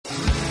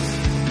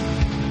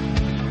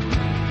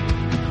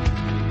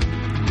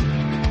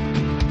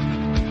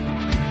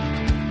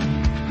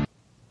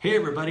Hey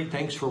everybody,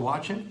 thanks for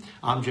watching.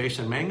 I'm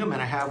Jason Mangum and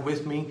I have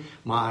with me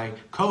my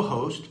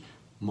co-host,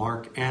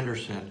 Mark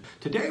Anderson.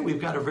 Today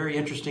we've got a very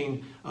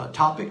interesting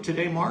topic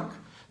today, Mark,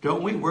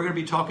 don't we? We're going to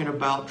be talking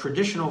about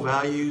traditional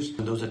values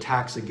and those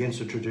attacks against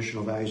the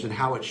traditional values and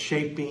how it's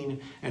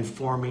shaping and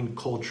forming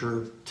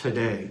culture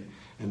today.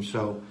 And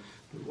so,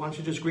 why don't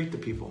you just greet the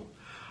people?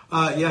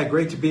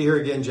 Great to be here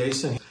again,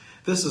 Jason.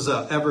 This is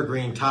an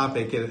evergreen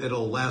topic.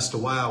 It'll last a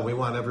while. We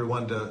want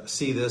everyone to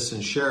see this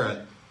and share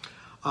it.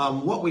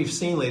 What we've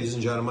seen, ladies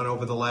and gentlemen,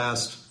 over the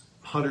last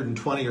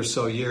 120 or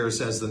so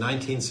years as the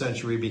 19th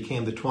century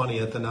became the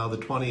 20th and now the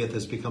 20th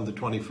has become the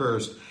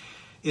 21st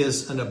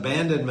is an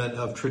abandonment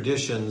of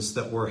traditions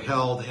that were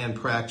held and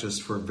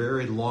practiced for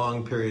very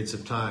long periods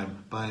of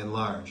time, by and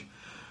large.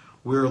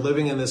 We're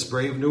living in this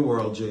brave new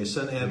world,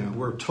 Jason, and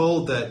we're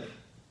told that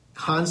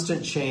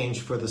constant change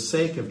for the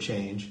sake of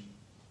change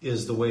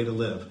is the way to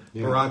live.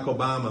 Yeah. Barack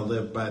Obama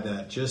lived by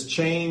that. Just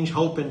change,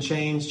 hope and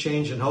change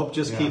and hope.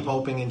 Just keep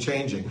hoping and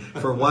changing.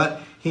 For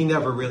what? He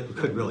never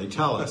could really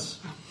tell us.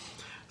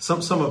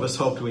 Some of us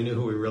hoped we knew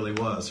who he really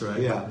was, right?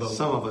 Yeah, but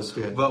some of us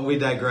did. But we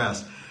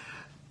digress.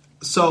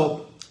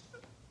 So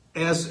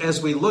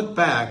as we look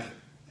back,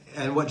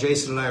 and what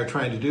Jason and I are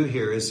trying to do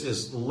here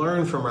is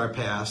learn from our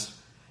past.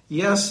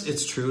 Yes,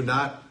 it's true,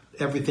 not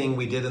everything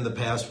we did in the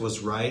past was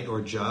right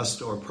or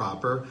just or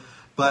proper.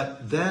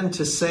 But then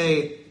to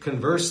say,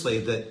 conversely,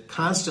 that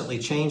constantly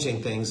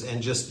changing things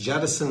and just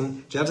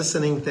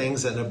jettisoning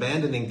things and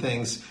abandoning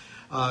things,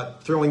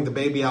 throwing the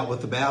baby out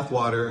with the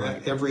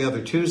bathwater every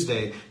other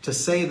Tuesday, to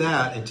say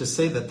that and to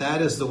say that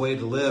that is the way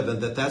to live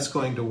and that that's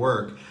going to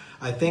work,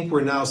 I think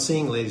we're now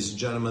seeing, ladies and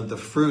gentlemen, the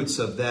fruits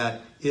of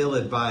that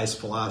ill-advised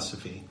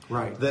philosophy.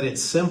 Right. That it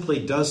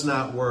simply does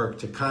not work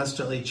to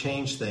constantly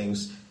change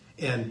things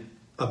and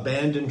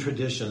abandon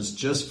traditions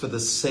just for the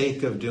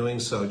sake of doing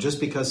so, just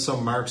because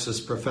some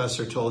Marxist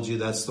professor told you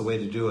that's the way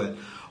to do it,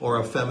 or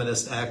a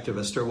feminist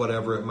activist, or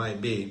whatever it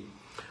might be.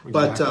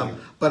 Exactly.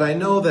 But I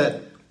know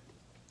that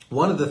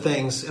one of the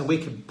things, and we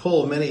could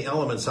pull many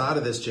elements out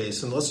of this,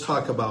 Jason, let's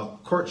talk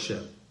about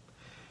courtship.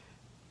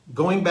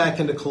 Going back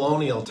into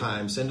colonial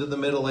times, into the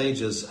Middle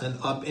Ages, and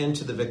up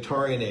into the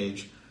Victorian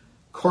age,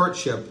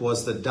 courtship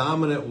was the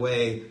dominant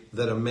way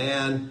that a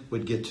man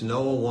would get to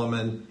know a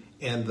woman,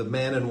 and the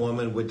man and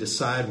woman would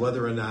decide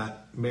whether or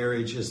not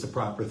marriage is the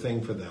proper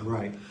thing for them.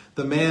 Right.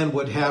 The man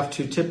would have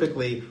to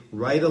typically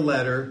write a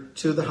letter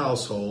to the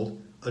household,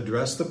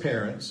 address the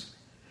parents,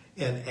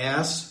 and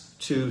ask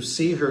to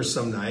see her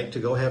some night, to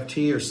go have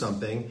tea or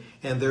something,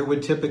 and there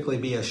would typically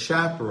be a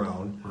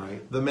chaperone.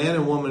 Right. The man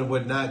and woman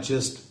would not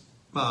just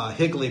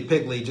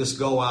higgly-piggly just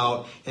go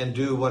out and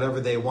do whatever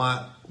they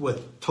want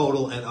with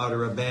total and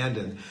utter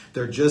abandon.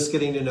 They're just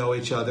getting to know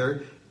each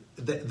other.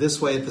 This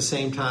way, at the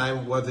same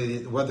time,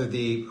 whether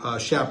the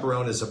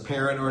chaperone is a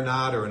parent or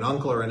not, or an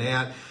uncle or an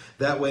aunt,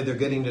 that way they're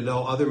getting to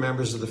know other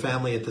members of the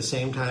family at the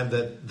same time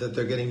that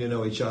they're getting to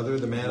know each other,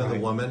 the man and the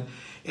woman.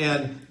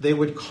 And they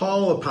would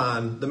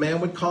the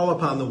man would call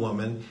upon the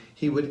woman.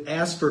 He would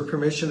ask for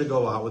permission to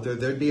go out with her.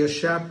 There'd be a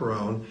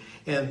chaperone,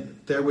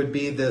 and there would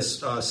be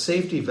this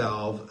safety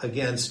valve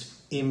against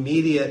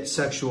immediate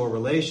sexual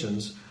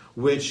relations,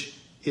 which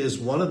is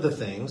one of the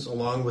things,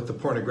 along with the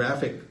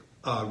pornographic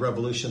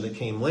revolution that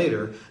came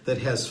later, that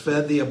has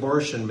fed the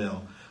abortion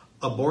mill.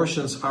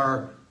 Abortions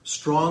are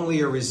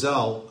strongly a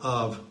result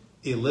of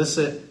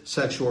illicit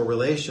sexual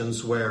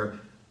relations where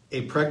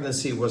a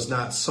pregnancy was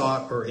not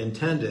sought or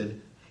intended,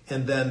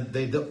 and then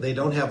they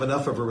don't have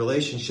enough of a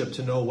relationship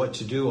to know what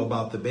to do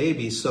about the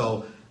baby,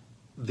 so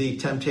the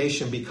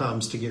temptation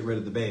becomes to get rid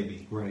of the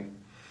baby. Right.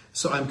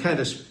 So I'm kind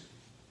of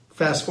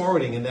fast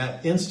forwarding in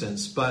that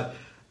instance, but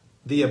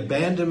the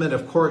abandonment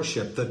of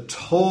courtship, the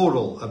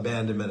total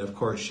abandonment of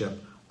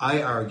courtship,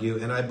 I argue,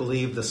 and I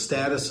believe the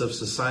status of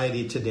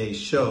society today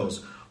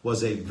shows,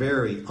 was a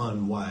very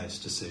unwise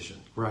decision.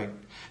 Right.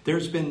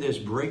 There's been this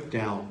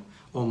breakdown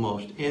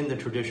almost in the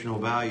traditional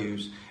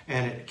values,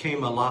 and it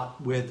came a lot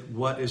with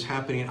what is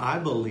happening, I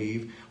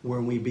believe,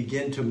 when we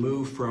begin to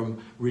move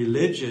from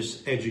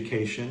religious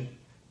education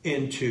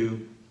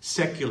into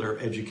secular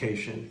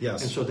education.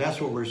 Yes. And so that's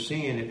what we're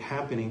seeing it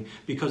happening,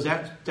 because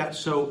that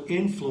so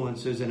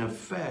influences and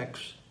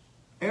affects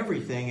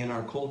everything in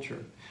our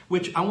culture.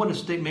 Which I want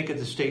to make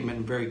the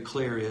statement very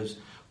clear is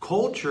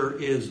culture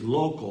is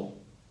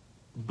local,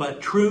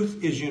 but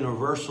truth is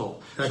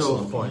universal.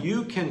 Excellent so point.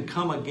 You can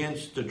come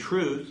against the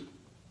truth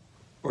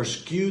or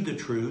skew the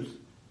truth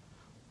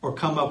or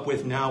come up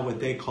with now what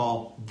they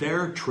call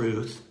their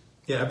truth.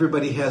 Yeah,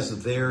 everybody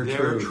has their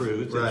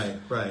truth.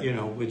 Right.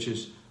 Which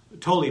is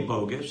totally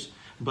bogus,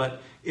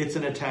 but it's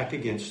an attack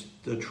against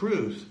the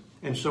truth.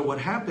 And so what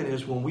happened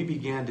is when we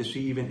began to see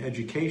even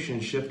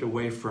education shift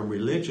away from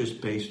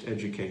religious-based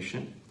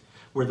education,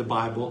 where the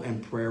Bible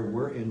and prayer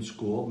were in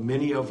school,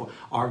 many of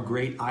our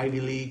great Ivy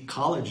League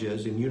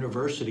colleges and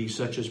universities,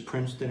 such as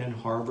Princeton and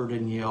Harvard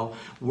and Yale,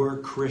 were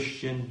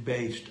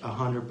Christian-based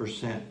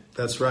 100%.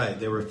 That's right.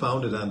 They were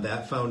founded on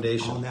that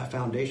foundation. On that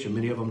foundation.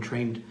 Many of them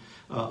trained,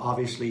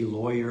 obviously,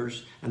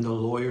 lawyers, and the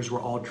lawyers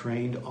were all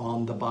trained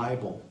on the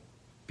Bible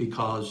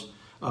because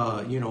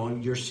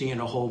And you're seeing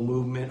a whole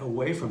movement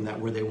away from that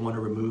where they want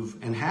to remove,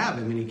 and have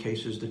in many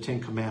cases, the Ten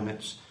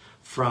Commandments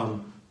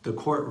from the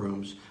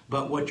courtrooms.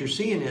 But what you're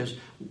seeing is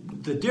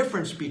the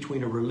difference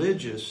between a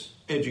religious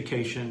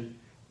education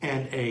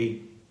and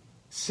a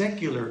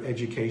secular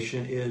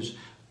education is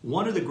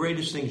one of the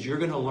greatest things you're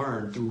going to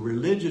learn through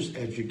religious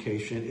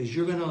education is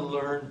you're going to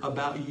learn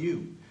about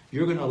you.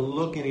 You're going to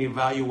look and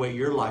evaluate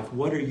your life.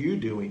 What are you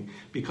doing?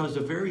 Because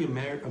the very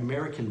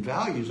American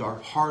values are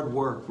hard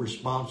work,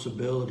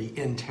 responsibility,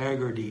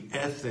 integrity,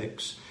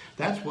 ethics.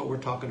 That's what we're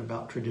talking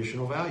about,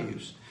 traditional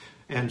values.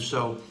 And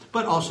so,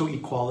 but also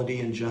equality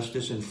and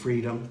justice and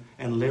freedom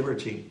and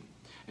liberty.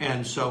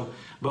 And so,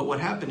 but what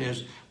happened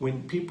is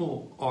when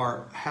people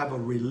have a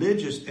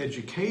religious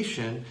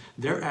education,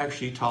 they're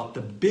actually taught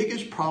the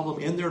biggest problem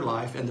in their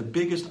life and the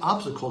biggest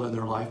obstacle in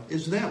their life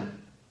is them.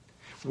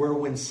 Where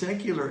when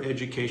secular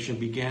education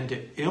began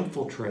to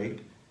infiltrate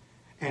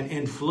and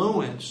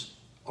influence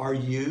our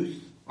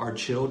youth, our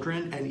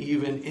children, and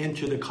even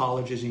into the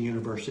colleges and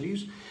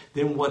universities,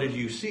 then what did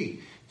you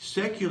see?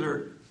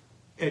 Secular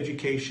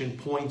education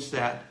points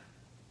that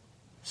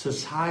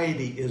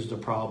society is the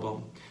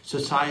problem.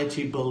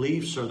 Society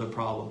beliefs are the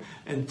problem.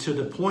 And to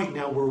the point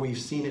now where we've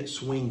seen it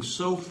swing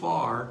so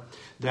far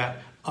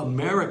that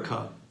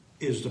America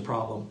is the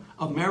problem.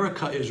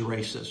 America is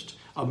racist.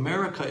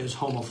 America is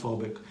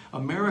homophobic.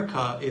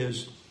 America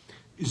is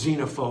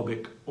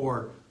xenophobic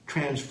or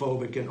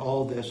transphobic and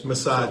all this.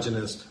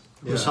 Misogynist.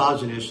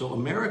 Misogynist. So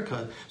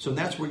America, so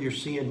that's where you're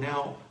seeing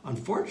now,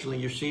 unfortunately,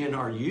 you're seeing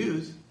our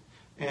youth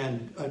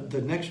and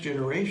the next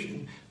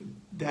generation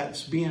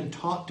that's being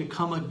taught to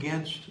come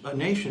against a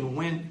nation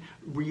when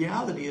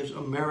reality is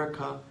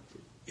America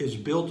is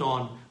built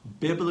on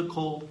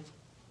biblical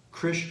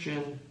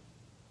Christian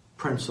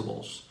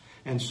principles.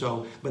 And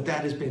so, but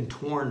that has been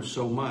torn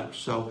so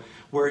much. So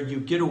where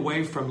you get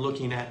away from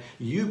looking at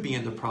you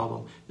being the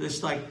problem,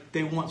 it's like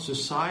they want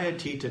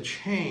society to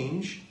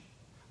change,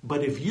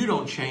 but if you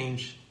don't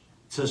change,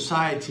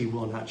 society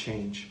will not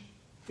change.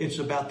 It's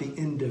about the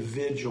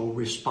individual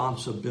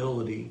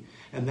responsibility.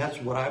 And that's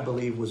what I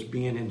believe was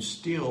being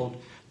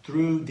instilled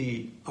through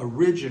the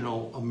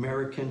original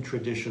American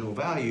traditional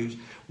values,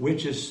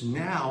 which is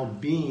now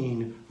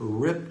being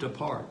ripped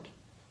apart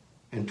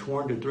and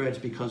torn to threads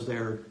because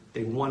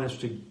they want us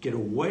to get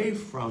away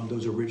from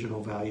those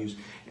original values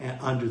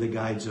under the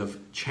guise of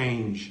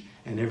change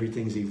and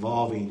everything's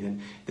evolving,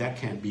 and that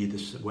can't be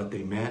what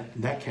they meant.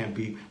 And that can't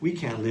be. We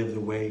can't live the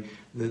way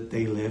that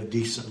they live,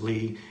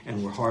 decently,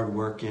 and we're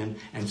hardworking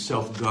and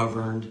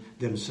self-governed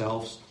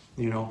themselves.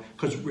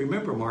 Because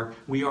remember, Mark,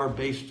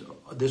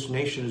 this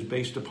nation is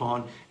based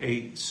upon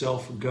a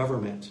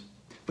self-government.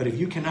 But if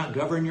you cannot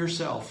govern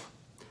yourself,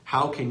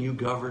 how can you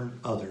govern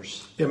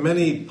others? Yeah,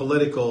 many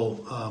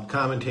political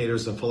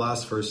commentators and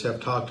philosophers have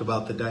talked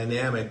about the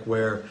dynamic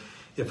where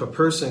if a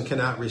person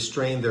cannot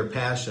restrain their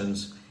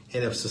passions,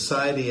 and if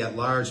society at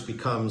large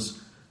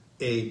becomes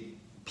a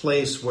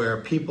place where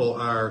people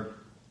are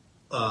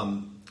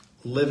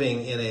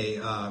living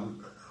in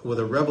with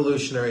a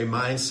revolutionary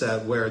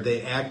mindset where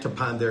they act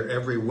upon their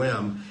every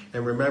whim,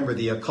 and remember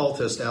the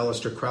occultist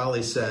Aleister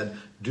Crowley said,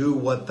 "Do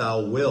what thou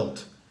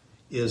wilt,"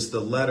 is the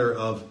letter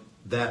of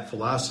that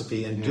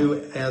philosophy, and do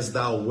as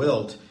thou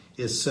wilt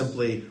is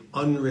simply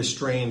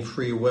unrestrained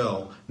free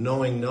will,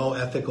 knowing no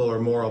ethical or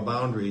moral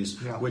boundaries,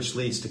 which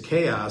leads to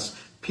chaos.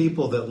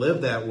 People that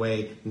live that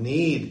way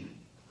need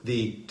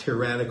the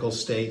tyrannical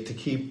state to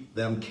keep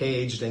them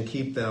caged and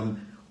keep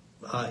them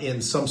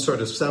in some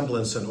sort of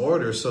semblance and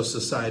order so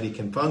society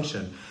can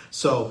function.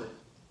 So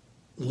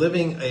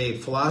living a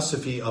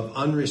philosophy of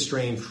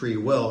unrestrained free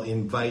will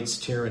invites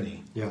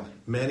tyranny. Yeah.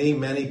 Many,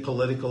 many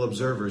political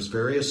observers,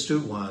 very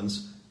astute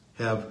ones,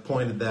 have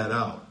pointed that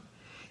out.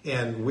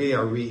 And we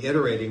are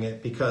reiterating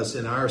it because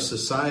in our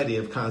society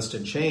of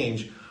constant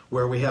change,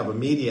 where we have a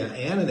media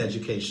and an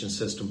education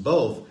system,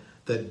 both,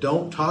 that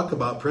don't talk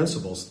about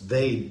principles.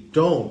 They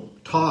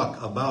don't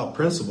talk about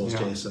principles,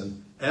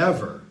 Jason,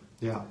 ever.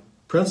 Yeah.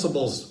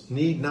 Principles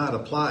need not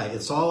apply.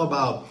 It's all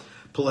about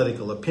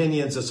political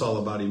opinions. It's all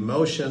about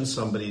emotions.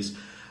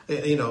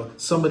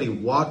 Somebody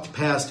walked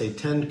past a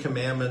Ten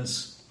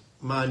Commandments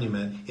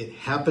monument. It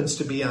happens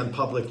to be on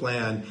public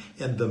land,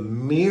 and the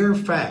mere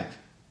fact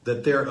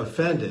that they're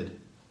offended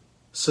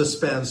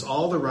suspends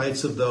all the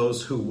rights of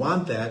those who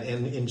want that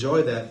and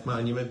enjoy that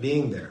monument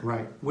being there.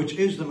 Right, which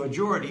is the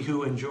majority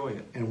who enjoy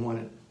it and want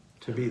it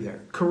to be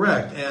there.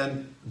 Correct,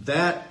 and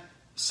that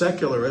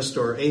secularist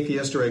or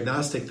atheist or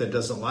agnostic that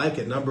doesn't like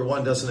it, number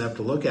one, doesn't have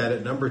to look at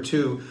it. Number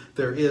two,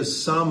 there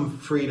is some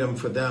freedom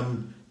for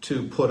them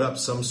to put up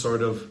some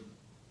sort of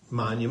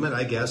monument,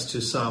 I guess,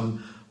 to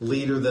some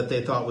leader that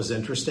they thought was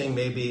interesting,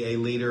 maybe a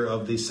leader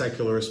of the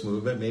secularist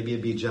movement. Maybe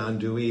it'd be John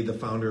Dewey, the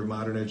founder of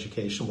modern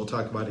education. We'll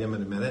talk about him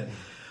in a minute.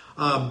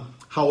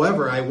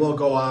 However, I will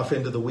go off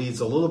into the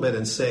weeds a little bit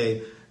and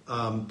say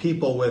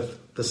people with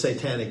the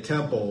Satanic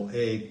Temple,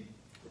 a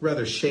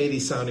rather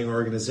shady-sounding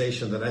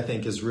organization that I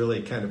think is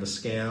really kind of a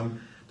scam,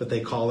 but they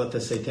call it the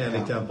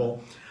Satanic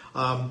Temple.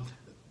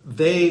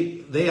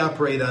 they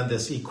operate on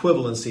this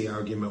equivalency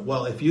argument.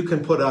 Well, if you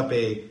can put up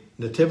a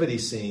nativity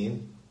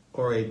scene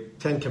or a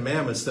Ten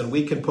Commandments, then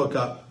we can put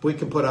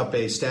up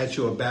a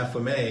statue of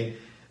Baphomet,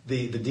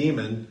 the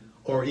demon,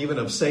 or even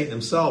of Satan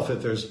himself,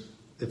 if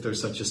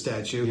there's such a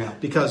statue. Yeah.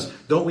 Because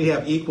don't we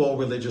have equal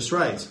religious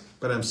rights?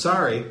 But I'm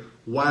sorry,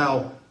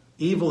 while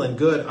evil and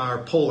good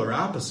are polar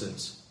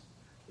opposites,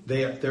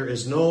 there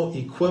is no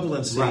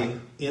equivalency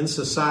in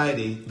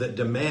society that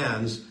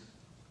demands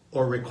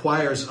or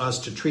requires us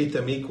to treat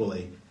them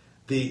equally.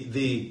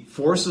 The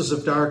forces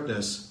of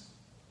darkness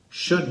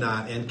should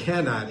not and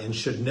cannot and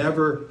should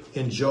never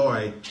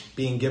enjoy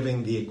being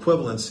given the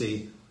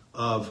equivalency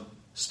of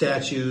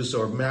statues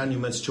or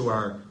monuments to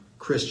our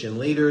Christian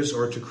leaders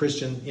or to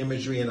Christian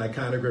imagery and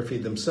iconography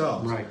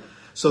themselves. Right.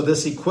 So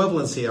this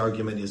equivalency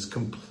argument is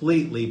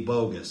completely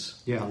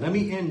bogus. Yeah, let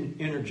me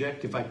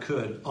interject if I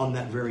could on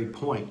that very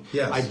point.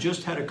 Yes. I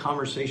just had a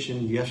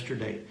conversation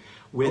yesterday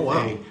with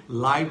wow. a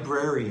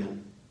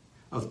librarian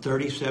of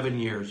 37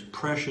 years,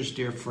 precious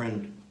dear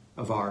friend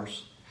of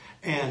ours.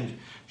 And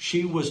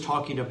she was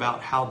talking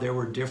about how there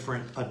were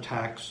different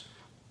attacks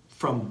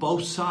from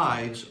both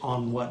sides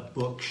on what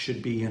books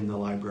should be in the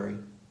library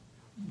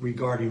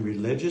regarding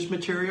religious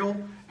material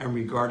and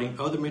regarding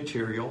other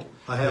material.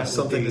 I have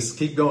something to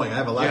keep going. I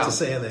have a lot to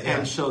say on that. Yeah.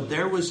 And so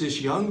there was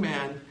this young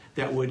man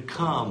that would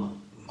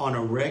come on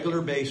a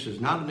regular basis,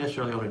 not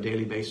necessarily on a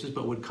daily basis,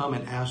 but would come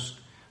and ask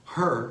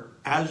her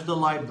as the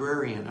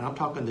librarian, and I'm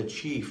talking the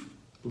chief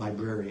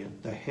librarian,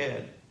 the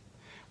head,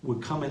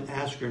 would come and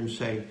ask her and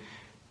say,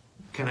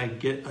 can I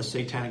get a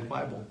Satanic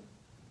Bible?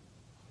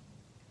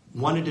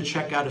 Wanted to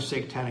check out a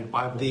Satanic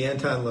Bible. The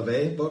Anton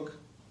LaVey book?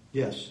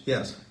 Yes.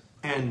 Yes.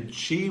 And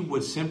she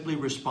would simply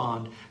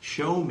respond,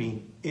 show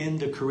me in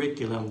the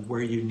curriculum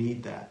where you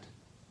need that.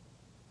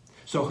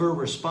 So her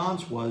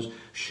response was,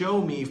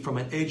 show me from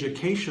an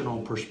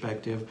educational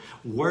perspective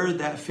where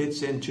that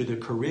fits into the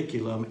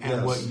curriculum and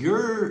yes. what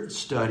you're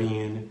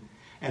studying,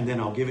 and then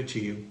I'll give it to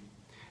you.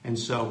 And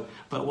so,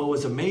 but what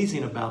was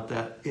amazing about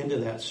that end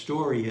of that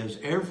story is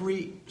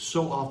every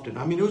so often,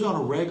 I mean, it was on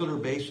a regular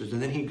basis,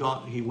 and then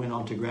he went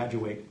on to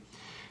graduate.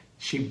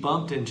 She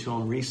bumped into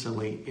him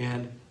recently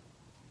in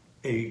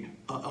a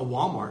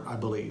Walmart, I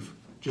believe,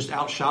 just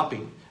out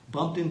shopping,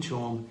 bumped into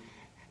him,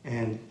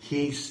 and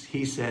he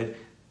said,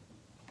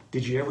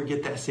 did you ever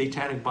get that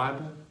Satanic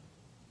Bible?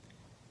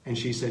 And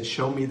she said,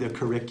 show me the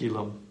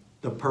curriculum,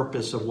 the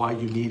purpose of why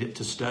you need it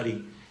to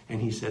study.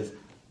 And he says,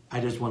 I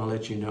just want to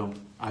let you know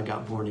I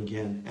got born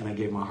again and I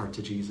gave my heart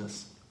to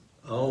Jesus.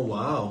 Oh,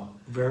 wow.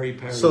 Very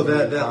powerful. So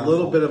that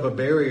little bit of a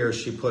barrier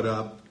she put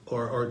up,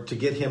 or to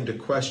get him to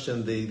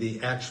question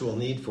the actual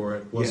need for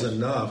it was yes,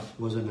 enough.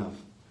 Was enough.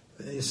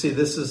 You see,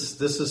 this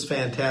is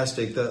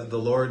fantastic. The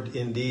Lord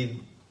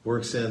indeed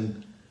works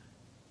in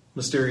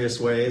mysterious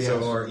ways,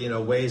 yes.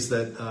 or ways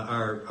that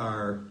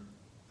are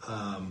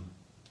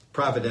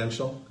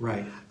providential.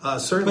 Right.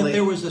 Certainly. But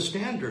there was a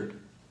standard.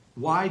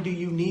 Why do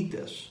you need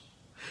this?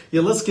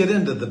 Yeah, let's get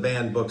into the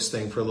banned books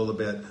thing for a little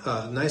bit.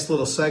 Nice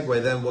little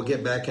segue, then we'll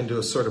get back into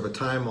a sort of a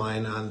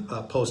timeline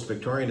on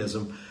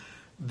post-Victorianism.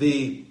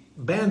 The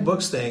banned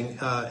books thing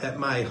at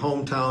my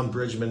hometown,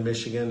 Bridgman,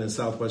 Michigan, and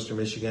southwestern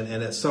Michigan,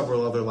 and at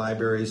several other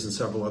libraries in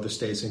several other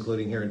states,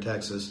 including here in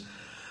Texas.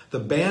 The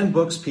banned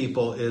books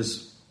people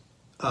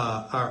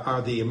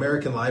are the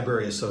American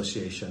Library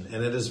Association,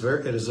 and it is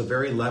a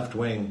very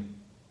left-wing,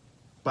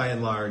 by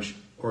and large,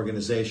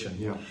 organization.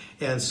 Yeah.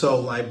 And so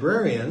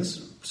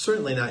librarians,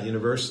 certainly not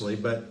universally,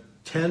 but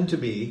tend to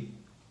be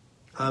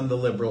on the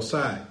liberal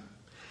side.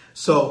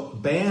 So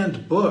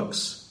banned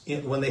books,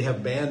 when they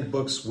have banned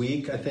books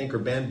week, I think, or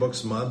banned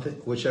books month,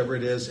 whichever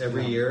it is,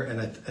 every year,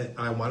 and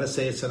I want to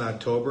say it's in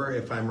October.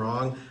 If I'm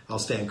wrong, I'll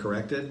stand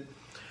corrected.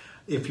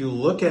 If you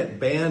look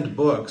at banned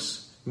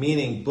books,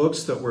 meaning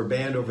books that were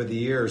banned over the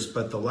years,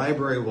 but the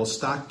library will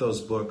stock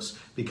those books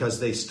because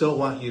they still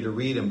want you to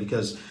read them,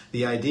 because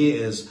the idea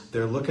is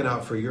they're looking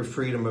out for your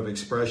freedom of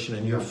expression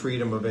and your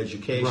freedom of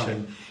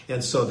education. Right.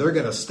 And so they're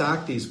going to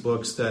stock these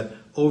books that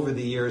over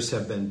the years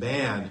have been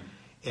banned.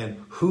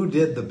 And who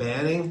did the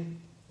banning?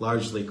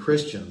 Largely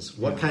Christians.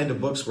 What kind of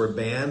books were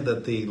banned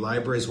that the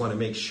libraries want to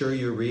make sure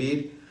you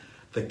read?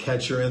 The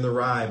Catcher in the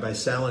Rye by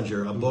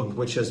Salinger, a book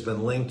which has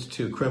been linked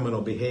to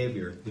criminal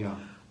behavior. Yeah.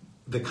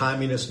 The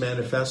Communist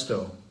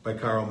Manifesto by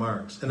Karl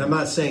Marx. And I'm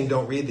not saying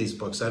don't read these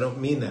books. I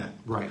don't mean that.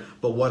 Right.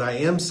 But what I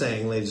am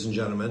saying, ladies and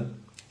gentlemen,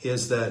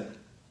 is that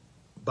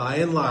by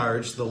and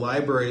large, the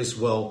libraries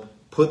will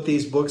put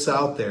these books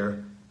out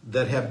there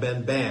that have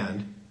been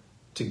banned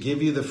to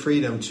give you the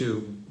freedom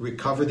to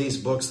recover these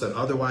books that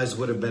otherwise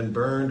would have been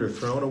burned or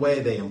thrown away,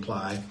 they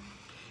imply.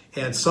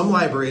 And some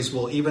libraries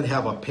will even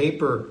have a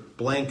paper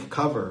blank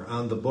cover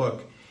on the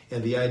book.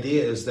 And the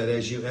idea is that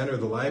as you enter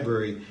the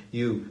library,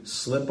 you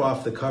slip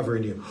off the cover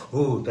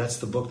and that's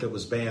the book that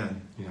was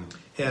banned. Yeah.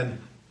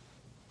 And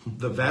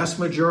the vast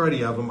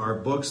majority of them are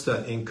books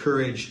that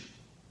encourage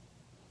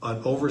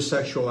an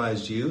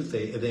over-sexualized youth.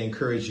 They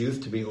encourage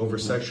youth to be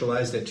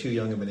over-sexualized at too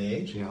young of an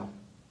age. Yeah.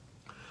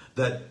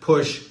 That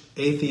push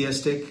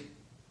atheistic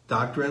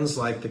doctrines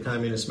like the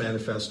Communist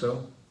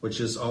Manifesto. which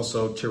is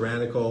also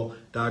tyrannical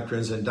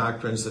doctrines and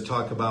doctrines that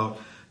talk about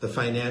the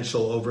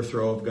financial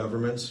overthrow of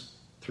governments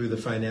through the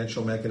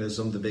financial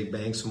mechanism, the big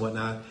banks and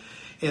whatnot.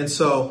 And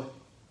so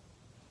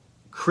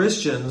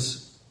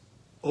Christians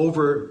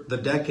over the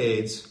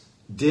decades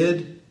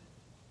did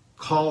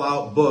call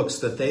out books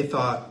that they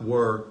thought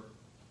were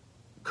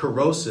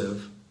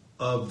corrosive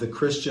of the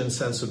Christian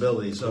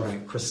sensibilities, of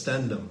Right.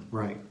 Christendom.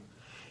 Right.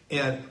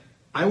 And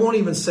I won't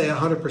even say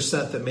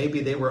 100% that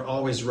maybe they were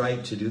always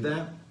right to do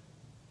that,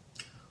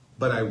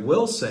 but I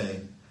will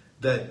say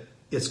that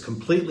it's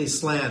completely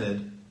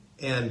slanted,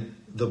 and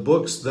the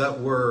books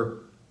that were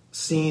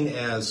seen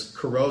as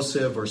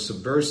corrosive or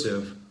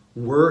subversive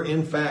were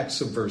in fact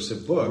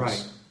subversive books.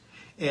 Right.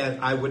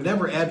 And I would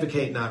never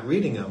advocate not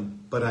reading them,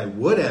 but I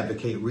would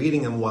advocate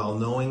reading them while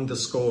knowing the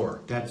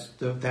score.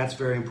 That's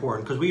very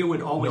important, because we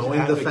would always Knowing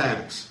the advocate,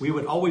 facts. We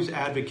would always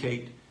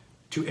advocate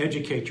to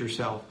educate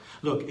yourself.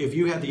 Look, if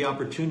you had the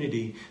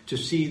opportunity to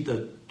see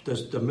the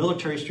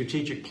military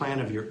strategic plan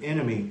of your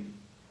enemy,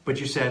 but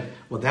you said,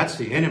 well, that's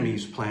the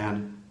enemy's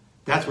plan,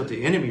 that's what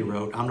the enemy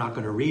wrote, I'm not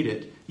going to read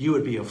it, you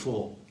would be a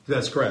fool.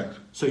 That's correct.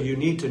 So you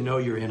need to know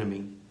your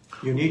enemy.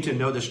 You need to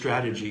know the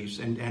strategies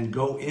and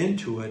go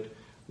into it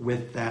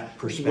with that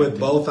perspective. With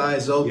both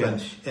eyes open,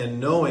 Yes. and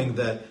knowing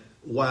that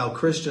while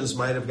Christians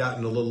might have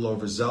gotten a little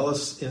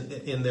overzealous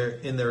in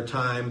their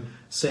time,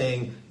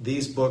 saying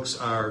these books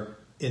are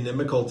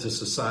inimical to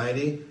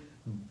society,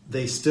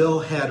 they still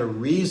had a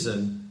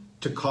reason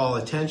to call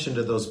attention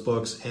to those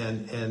books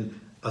and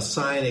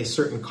assign a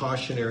certain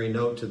cautionary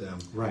note to them.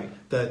 Right.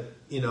 That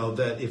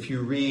that if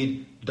you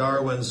read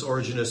Darwin's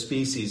Origin of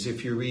Species,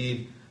 if you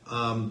read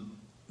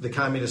the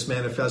Communist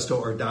Manifesto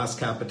or Das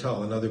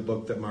Kapital, another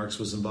book that Marx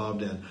was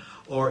involved in,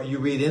 or you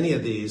read any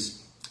of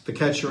these, The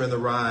Catcher in the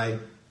Rye,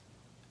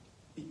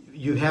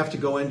 you have to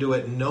go into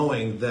it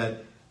knowing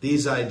that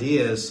these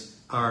ideas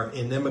are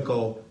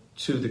inimical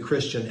to the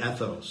Christian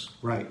ethos.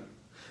 Right.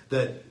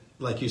 That,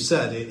 like you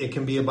said, it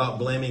can be about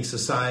blaming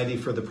society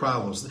for the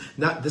problems.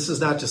 This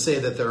is not to say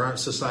that there aren't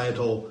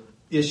societal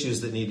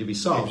issues that need to be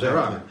solved. There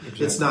are.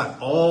 Exactly. It's not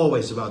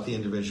always about the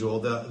individual.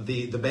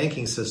 The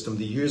banking system,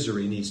 the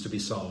usury, needs to be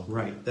solved.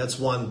 Right. That's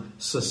one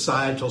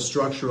societal,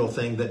 structural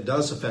thing that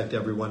does affect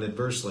everyone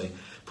adversely.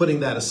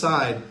 Putting that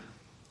aside,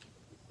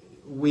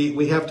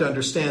 we have to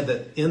understand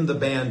that in the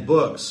banned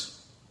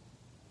books,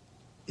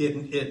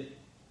 the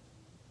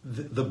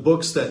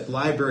books that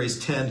libraries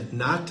tend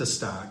not to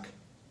stock,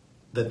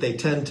 that they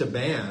tend to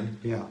ban,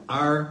 Yeah.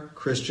 are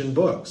Christian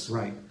books.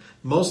 Right.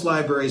 Most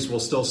libraries will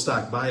still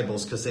stock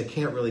Bibles because they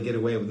can't really get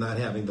away with not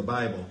having the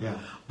Bible. Yeah.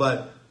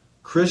 But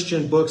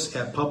Christian books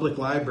at public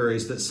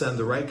libraries that send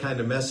the right kind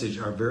of message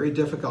are very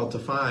difficult to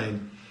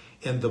find.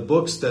 And the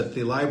books that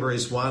the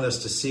libraries want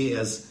us to see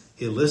as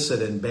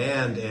illicit and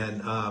banned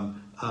and,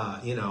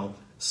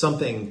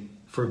 something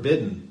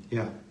forbidden.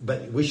 Yeah.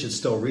 But we should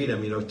still read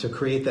them, to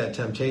create that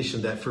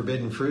temptation, that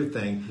forbidden fruit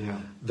thing. Yeah.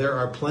 There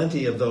are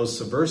plenty of those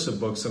subversive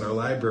books in our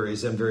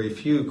libraries and very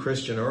few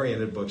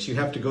Christian-oriented books. You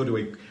have to go to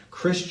a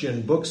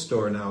Christian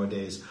bookstore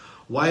nowadays.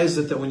 Why is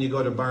it that when you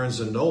go to Barnes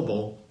 &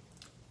 Noble,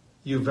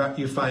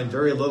 you find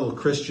very little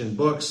Christian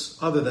books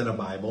other than a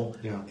Bible,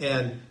 Yeah.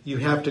 and you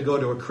have to go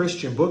to a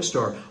Christian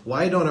bookstore?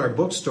 Why don't our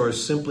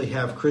bookstores simply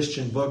have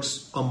Christian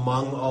books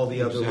among all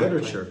the other Exactly.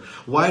 literature?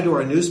 Why do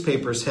our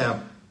newspapers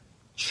have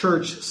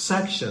church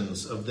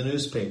sections of the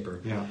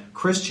newspaper? Yeah.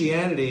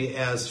 Christianity,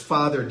 as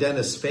Father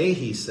Dennis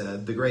Fahey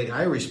said, the great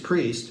Irish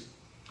priest,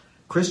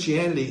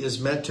 Christianity is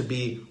meant to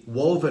be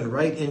woven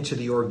right into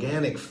the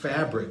organic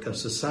fabric of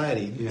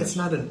society. Yes. It's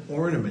not an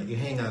ornament you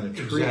hang on a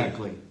tree.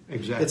 Exactly.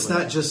 It's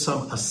not just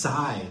some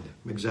aside.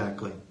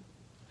 Exactly.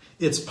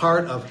 It's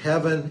part of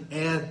heaven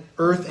and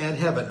earth and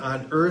heaven,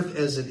 on earth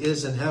as it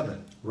is in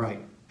heaven.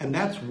 Right. And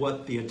that's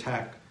what the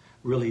attack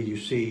really you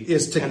see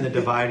Is to- and the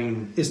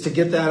dividing Is to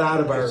get that out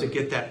of our... is to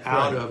get that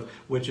out Right. of,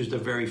 which is the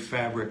very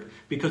fabric.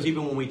 Because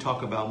even when we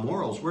talk about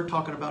morals, we're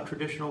talking about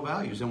traditional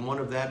values, and one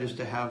of that is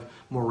to have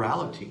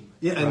morality.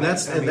 Yeah, and right?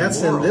 that's I mean, in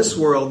morals. this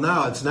world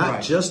now. It's not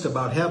Right. just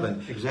about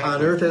heaven. Exactly.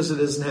 On earth as it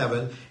is in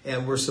heaven,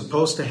 and we're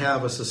supposed to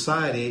have a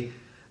society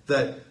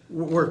that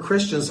where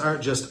Christians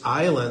aren't just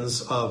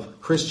islands of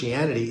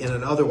Christianity in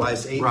an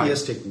otherwise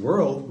atheistic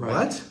world. Right.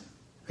 What?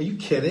 Are you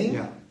kidding?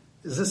 Yeah.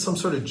 Is this some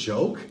sort of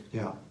joke?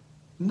 Yeah.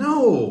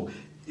 No.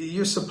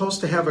 You're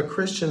supposed to have a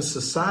Christian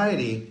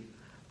society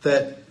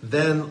that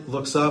then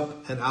looks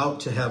up and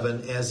out to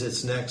heaven as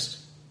its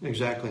next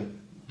Exactly.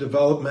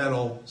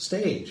 developmental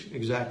stage.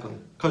 Exactly.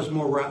 Because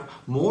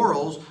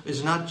morals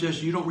is not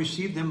just, you don't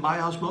receive them by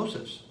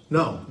osmosis.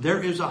 No.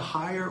 There is a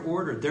higher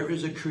order. There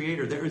is a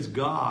creator. There is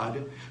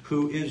God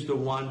who is the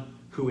one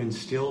who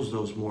instills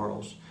those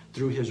morals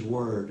through his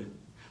word,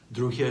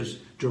 through his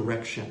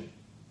direction.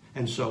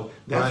 And so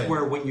that's Right.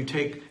 where when you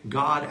take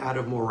God out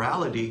of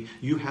morality,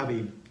 you have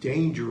a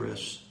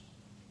dangerous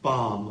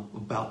bomb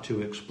about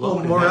to explode.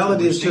 Well,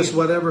 morality is just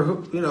whatever,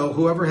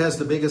 whoever has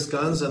the biggest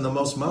guns and the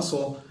most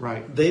muscle,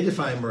 right? They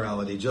define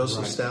morality.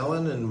 Joseph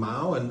Stalin and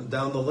Mao and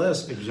down the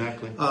list.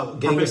 Exactly.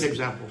 Perfect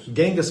examples.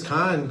 Genghis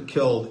Khan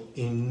killed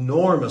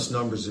enormous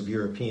numbers of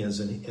Europeans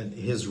in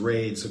his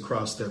raids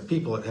across there.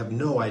 People have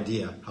no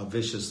idea how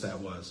vicious that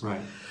was. Right.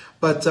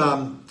 But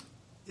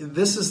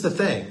this is the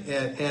thing.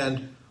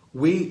 And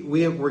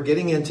we're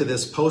getting into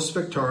this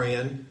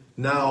post-Victorian,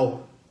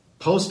 now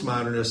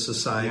postmodernist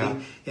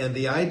society, and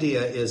the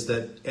idea is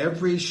that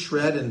every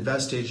shred and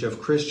vestige of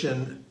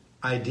Christian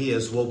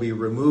ideas will be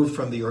removed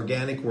from the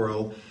organic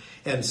world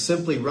and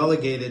simply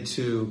relegated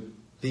to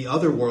the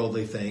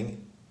otherworldly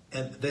thing,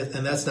 and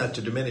that's not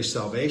to diminish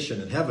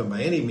salvation and heaven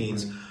by any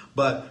means,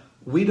 but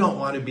we don't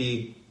want to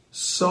be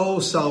so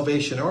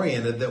salvation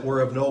oriented that we're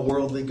of no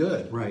worldly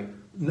good. Right.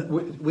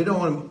 We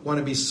don't want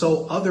to be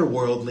so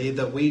otherworldly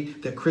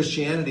that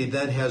Christianity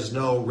then has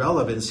no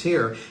relevance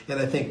here. And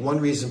I think one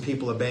reason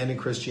people abandon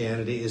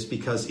Christianity is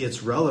because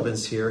its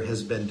relevance here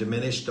has been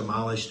diminished,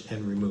 demolished,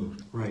 and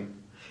removed. Right.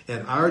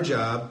 And our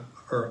job,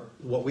 or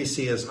what we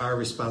see as our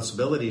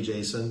responsibility,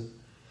 Jason,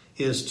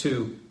 is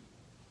to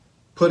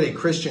put a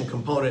Christian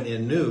component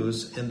in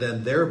news and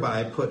then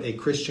thereby put a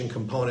Christian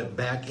component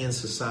back in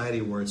society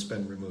where it's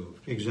been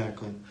removed.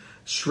 Exactly.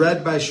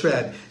 Shred by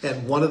shred.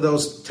 And one of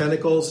those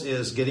tentacles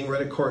is getting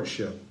rid of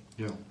courtship.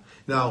 Yeah.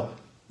 Now,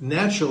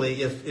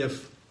 naturally,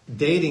 if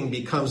dating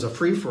becomes a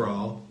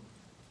free-for-all,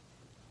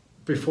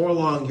 before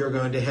long you're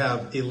going to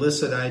have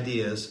illicit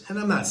ideas. And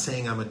I'm not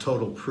saying I'm a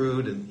total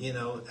prude, and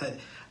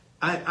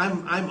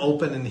I'm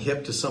open and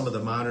hip to some of the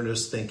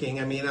modernist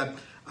thinking. I mean,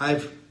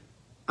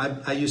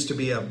 I used to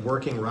be a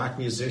working rock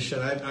musician.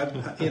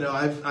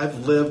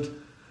 I've lived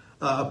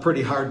a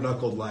pretty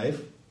hard-knuckled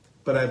life,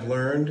 but I've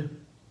learned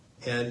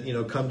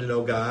and come to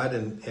know God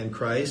and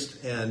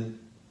Christ, and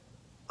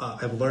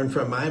I've learned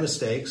from my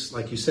mistakes.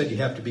 Like you said, you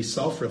have to be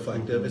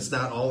self-reflective. Mm-hmm. It's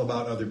not all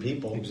about other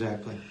people.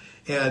 Exactly.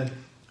 And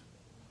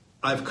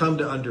I've come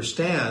to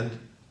understand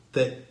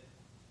that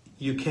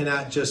you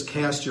cannot just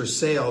cast your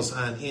sails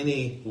on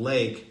any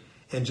lake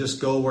and just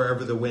go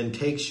wherever the wind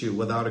takes you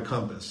without a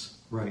compass.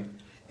 Right.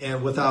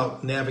 And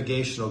without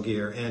navigational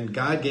gear. And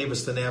God gave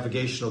us the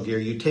navigational gear.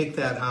 You take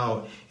that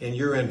out and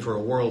you're in for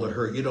a world of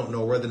hurt. You don't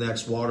know where the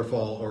next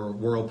waterfall or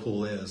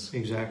whirlpool is.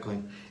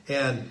 Exactly.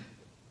 And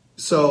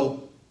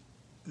so,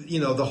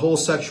 the whole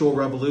sexual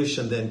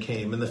revolution then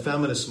came, and the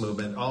feminist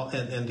movement,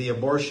 and the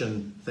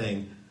abortion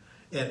thing.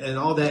 And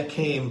all that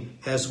came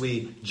as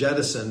we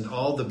jettisoned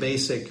all the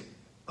basic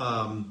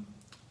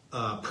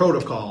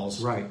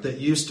protocols that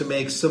used to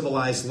make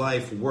civilized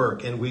life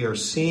work. And we are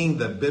seeing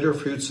the bitter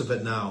fruits of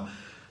it now.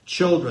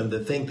 Children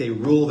that think they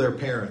rule their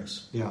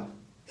parents. Yeah.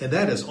 And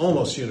that is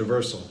almost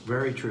universal.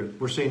 Very true.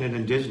 We're seeing it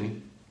in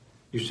Disney.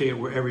 You see it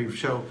where every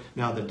show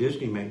now that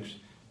Disney makes.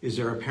 Is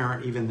there a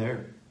parent even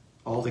there?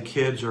 All the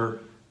kids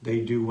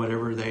they do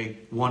whatever they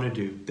want to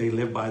do. They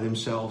live by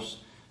themselves.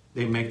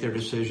 They make their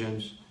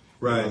decisions.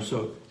 Right.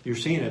 So you're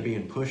seeing it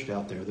being pushed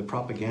out there. The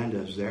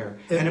propaganda is there.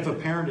 And if a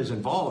parent is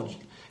involved,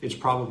 it's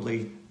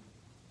probably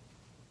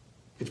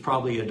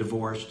a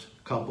divorced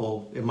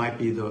couple. It might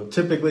be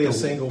typically a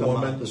single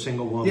woman. The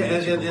single woman. Yeah,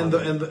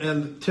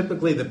 and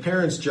typically the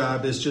parent's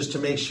job is just to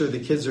make sure the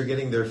kids are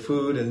getting their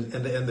food, and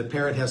the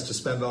parent has to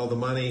spend all the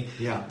money.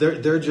 Yeah.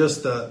 They're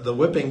just the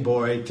whipping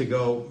boy to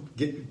go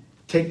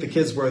take the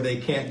kids where they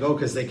can't go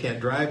because they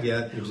can't drive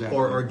yet, exactly.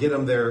 or get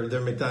them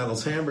their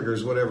McDonald's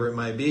hamburgers, whatever it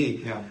might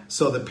be. Yeah.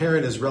 So the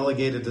parent is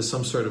relegated to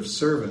some sort of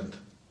servant.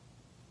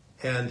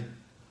 And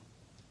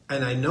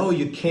I know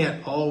you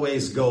can't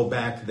always go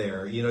back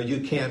there. You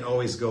can't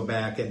always go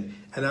back. And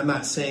I'm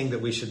not saying that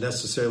we should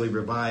necessarily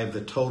revive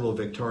the total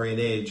Victorian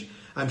age.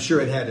 I'm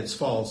sure it had its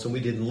faults, and we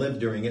didn't live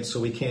during it, so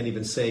we can't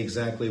even say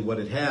exactly what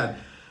it had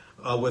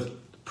with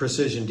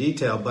precision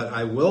detail. But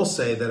I will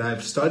say that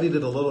I've studied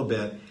it a little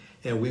bit,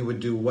 and we would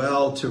do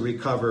well to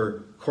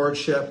recover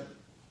courtship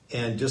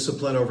and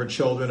discipline over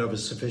children of a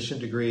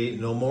sufficient degree.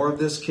 No more of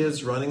this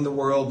kid's running the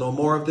world. No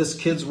more of this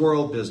kid's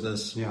world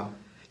business. Yeah.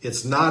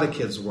 It's not a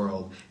kid's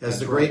world. As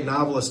the great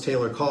novelist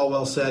Taylor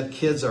Caldwell said,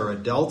 kids are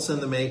adults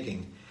in the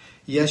making.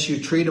 Yes, you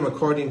treat them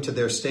according to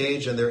their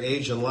stage and their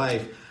age in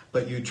life,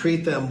 but you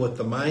treat them with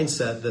the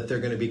mindset that they're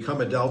going to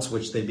become adults,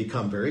 which they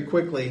become very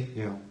quickly.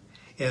 Yeah.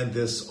 And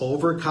this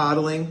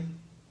over-coddling,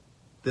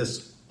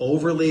 this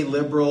overly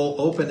liberal,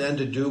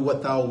 open-ended, do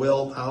what thou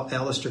wilt,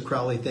 Aleister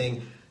Crowley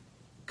thing,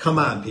 come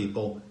on,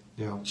 people.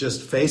 Yeah.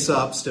 Just face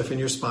up, stiffen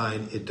your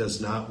spine. It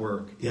does not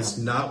work. Yeah. It's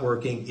not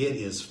working. It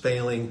is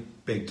failing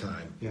big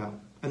time. Yeah.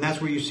 And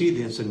that's where you see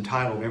this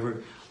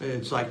entitled.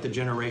 It's like the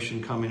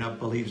generation coming up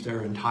believes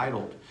they're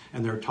entitled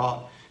and they're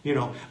taught,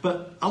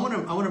 But I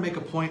want to make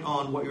a point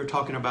on what you're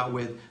talking about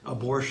with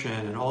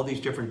abortion and all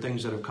these different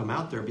things that have come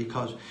out there,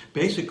 because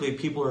basically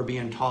people are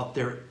being taught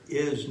there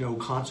is no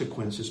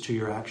consequences to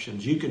your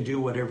actions. You can do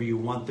whatever you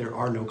want. There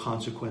are no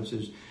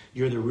consequences.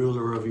 You're the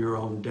ruler of your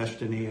own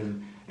destiny,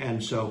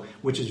 and so,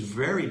 which is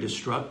very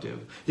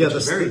destructive. Yeah,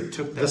 the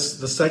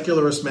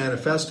Secularist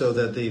Manifesto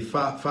that the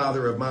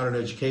father of modern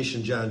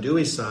education, John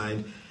Dewey,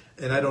 signed,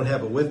 and I don't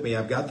have it with me,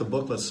 I've got the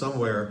booklet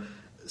somewhere,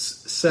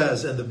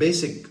 says, and the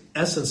basic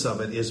essence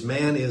of it is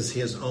man is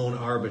his own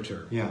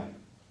arbiter. Yeah.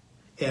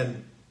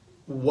 And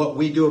what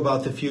we do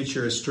about the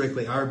future is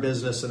strictly our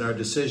business and our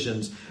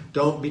decisions.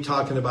 Don't be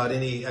talking about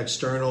any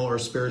external or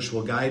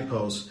spiritual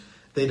guideposts.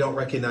 They don't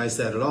recognize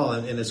that at all.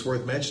 And it's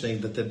worth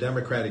mentioning that the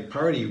Democratic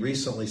Party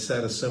recently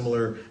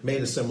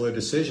made a similar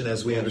decision,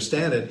 as we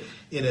understand it,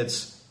 in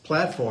its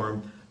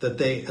platform, that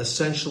they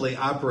essentially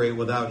operate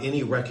without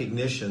any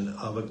recognition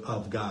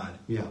of God.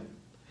 Yeah.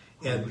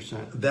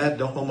 100%. And that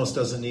almost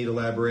doesn't need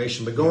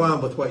elaboration. But go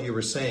on with what you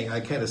were saying. I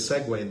kind of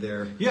segued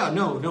there. Yeah,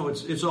 no,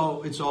 it's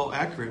all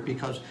accurate,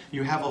 because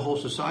you have a whole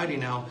society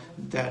now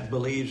that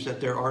believes that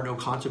there are no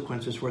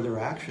consequences for their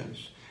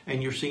actions,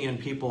 and you're seeing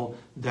people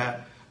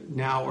that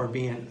now are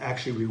being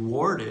actually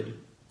rewarded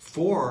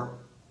for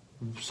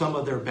some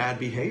of their bad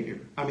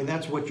behavior. I mean,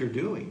 that's what you're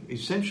doing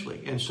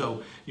essentially, and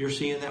so you're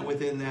seeing that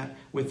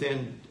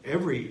within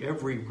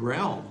every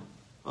realm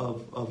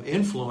of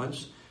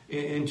influence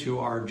into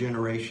our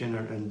generation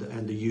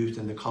and the youth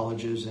and the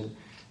colleges,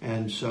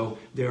 and so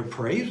they're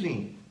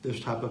praising this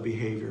type of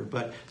behavior.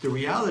 But the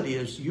reality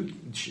is,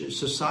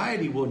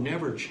 society will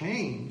never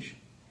change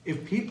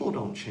if people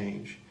don't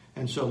change.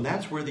 And so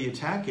that's where the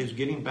attack is,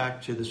 getting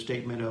back to the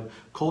statement of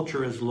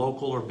culture is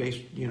local or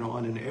based,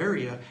 on an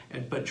area,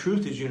 but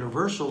truth is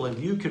universal. And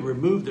you can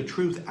remove the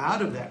truth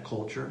out of that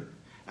culture,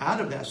 out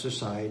of that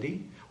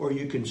society, or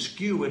you can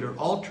skew it or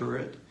alter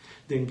it.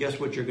 Then guess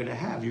what you're going to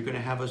have? You're going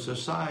to have a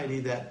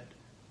society that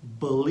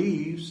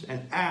believes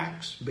and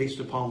acts based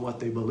upon what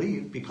they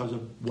believe because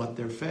of what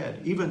they're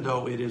fed. Even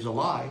though it is a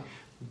lie,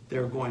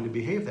 they're going to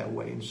behave that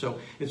way. And so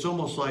it's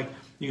almost like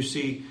you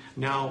see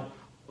now.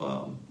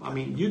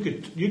 You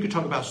could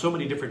talk about so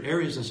many different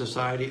areas in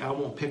society. I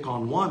won't pick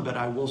on one, but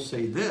I will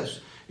say this,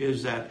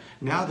 is that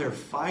now they're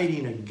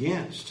fighting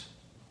against.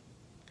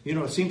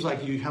 It seems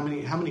like how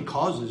many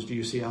causes do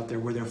you see out there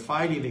where they're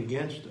fighting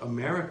against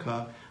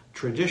America,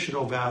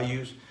 traditional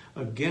values,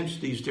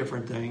 against these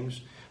different things,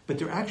 but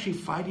they're actually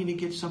fighting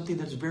against something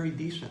that's very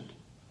decent.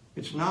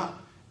 It's not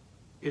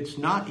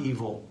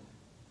evil,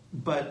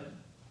 but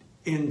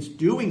in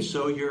doing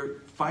so,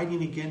 you're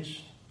fighting against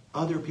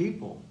other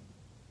people.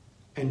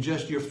 And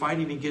you're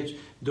fighting against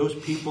those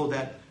people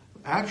that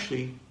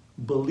actually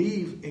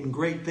believe in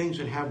great things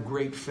and have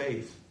great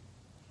faith.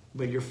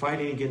 But you're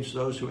fighting against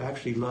those who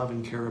actually love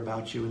and care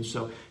about you. And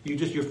so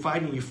you're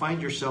fighting. You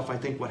find yourself, I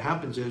think what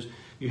happens is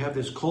you have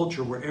this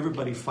culture where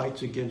everybody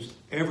fights against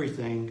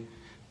everything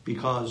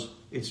because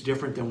it's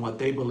different than what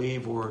they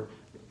believe, or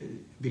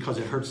because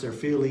it hurts their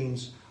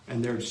feelings,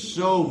 and they're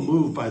so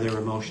moved by their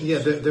emotions. Yeah,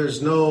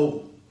 there's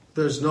no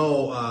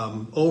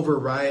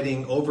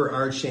overriding,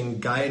 overarching,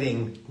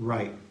 guiding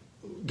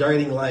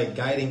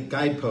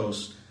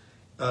guideposts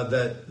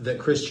that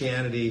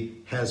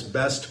Christianity has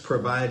best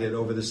provided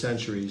over the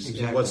centuries.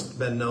 Exactly. In what's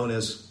been known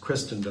as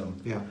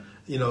Christendom. Yeah.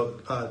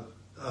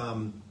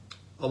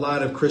 A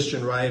lot of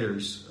Christian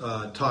writers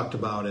talked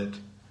about it,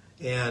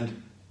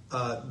 and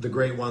the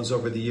great ones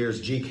over the years,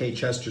 G.K.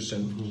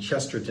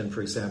 Chesterton,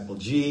 for example,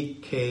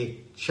 G.K.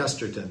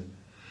 Chesterton.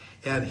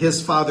 And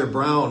his Father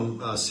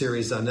Brown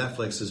series on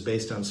Netflix is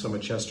based on some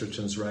of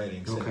Chesterton's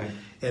writings. Okay.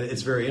 And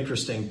it's very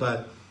interesting.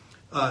 But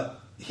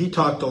he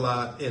talked a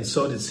lot, and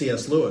so did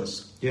C.S.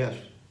 Lewis. Yes.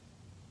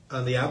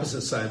 On the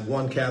opposite side,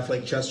 one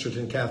Catholic,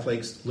 Chesterton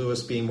Catholic,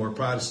 Lewis being more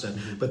Protestant.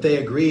 Mm-hmm. But they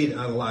agreed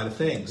on a lot of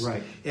things.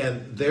 Right.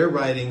 And their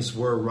writings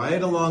were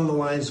right along the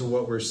lines of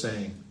what we're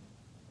saying.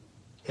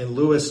 And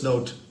Lewis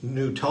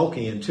knew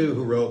Tolkien, too,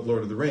 who wrote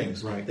Lord of the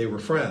Rings. Right. They were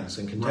friends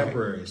and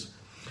contemporaries. Right.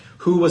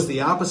 Who was the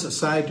opposite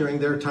side during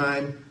their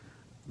time?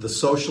 The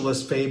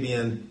socialist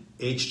Fabian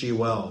H.G.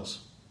 Wells.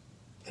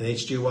 And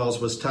H.G. Wells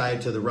was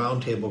tied to the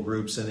Round Table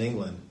groups in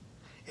England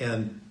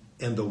and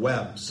the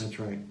Webbs. That's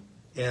right.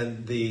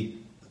 And the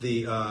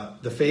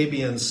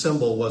Fabian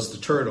symbol was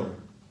the turtle,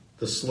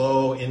 the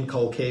slow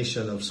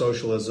inculcation of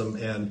socialism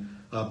and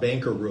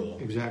banker rule.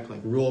 Exactly.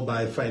 Ruled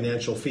by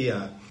financial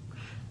fiat.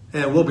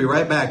 And we'll be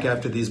right back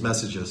after these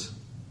messages.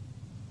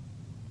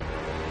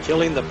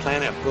 Killing the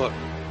Planet book,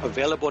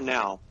 available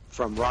now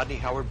from Rodney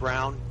Howard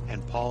Brown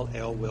and Paul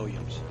L.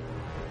 Williams.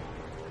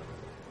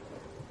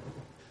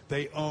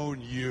 They own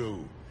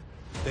you.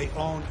 They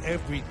own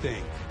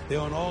everything. They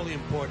own all the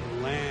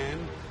important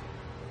land.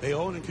 They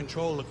own and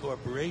control the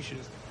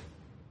corporations.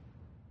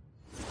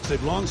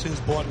 They've long since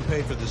bought and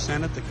paid for the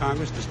Senate, the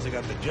Congress, they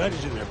got the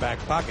judges in their back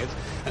pockets,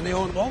 and they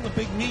own all the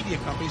big media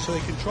companies, so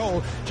they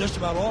control just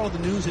about all of the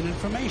news and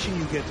information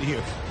you get to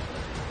hear.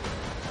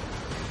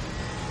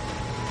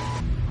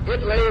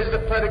 It lays the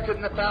predicate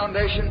and the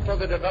foundation for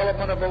the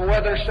development of a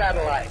weather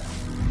satellite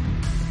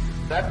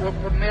that will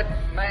permit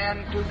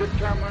man to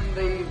determine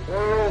the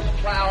world's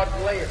cloud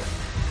layer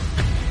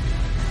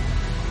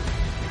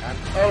and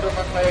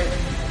ultimately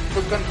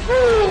to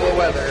control the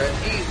weather, and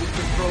he who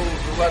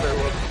controls the weather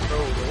will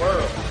control the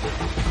world.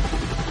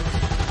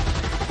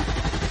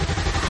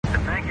 The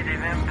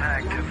negative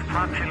impact of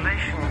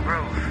population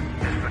growth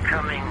is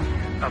becoming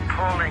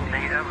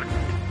appallingly evident.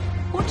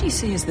 What do you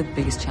see as the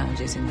biggest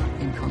challenges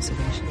in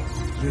conservation?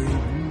 The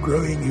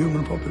growing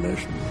human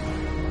population.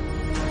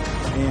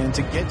 And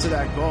to get to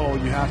that goal,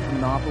 you have to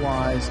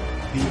monopolize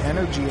the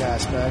energy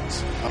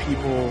aspects of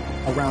people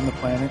around the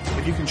planet.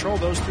 If you control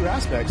those two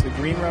aspects, the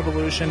green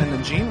revolution and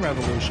the gene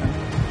revolution,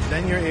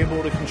 then you're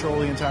able to control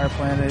the entire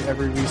planet,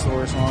 every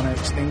resource on it,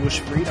 extinguish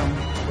freedom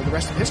for the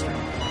rest of history.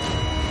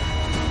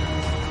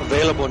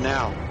 Available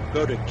now.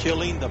 Go to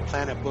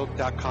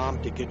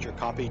killingtheplanetbook.com to get your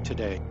copy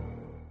today.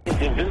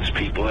 Convince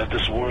people that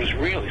this war is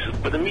real,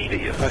 but the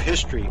media. A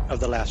history of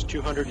the last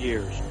 200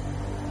 years.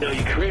 You know,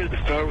 you created the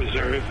Federal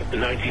Reserve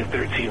in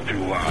 1913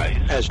 through lies.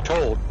 As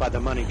told by the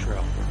Money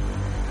Trail.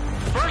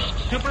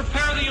 First, to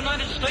prepare the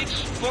United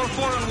States for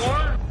foreign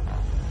war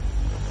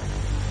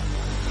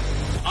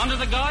under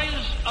the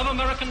guise of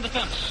American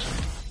defense.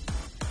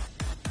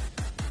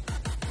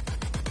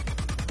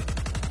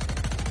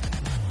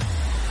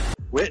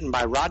 Written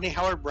by Rodney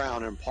Howard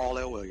Brown and Paul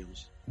L.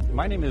 Williams.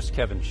 My name is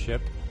Kevin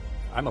Shipp.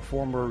 I'm a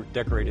former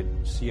decorated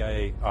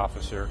CIA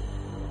officer.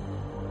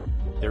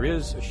 There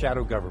is a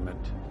shadow government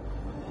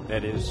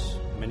that is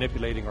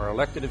manipulating our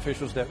elected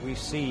officials that we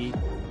see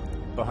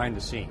behind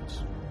the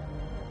scenes.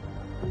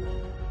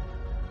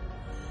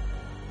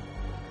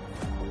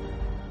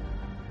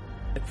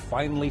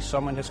 Finally,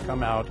 someone has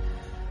come out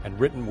and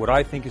written what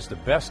I think is the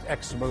best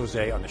expose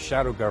on the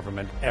shadow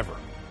government ever.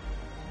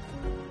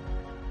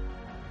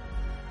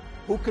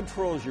 Who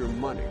controls your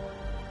money?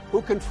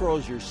 Who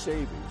controls your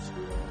savings?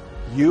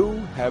 You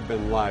have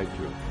been lied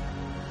to.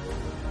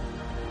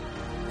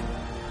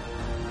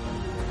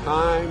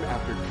 Time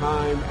after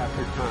time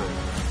after time.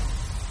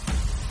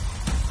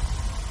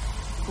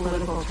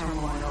 Political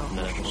turmoil,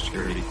 national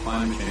security,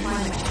 climate change,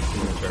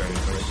 military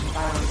crisis,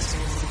 violence,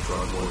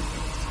 drug war,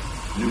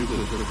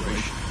 nuclear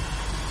proliferation.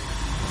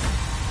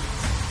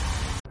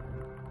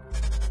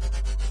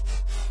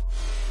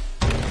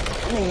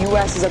 The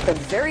U.S. is at the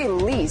very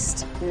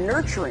least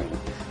nurturing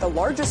the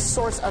largest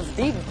source of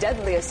the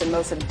deadliest and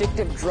most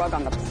addictive drug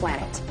on the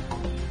planet.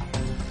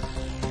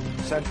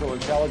 Central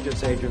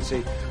Intelligence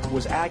Agency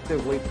was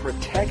actively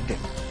protecting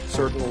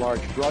certain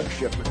large drug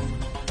shipments.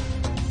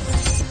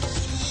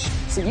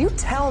 So you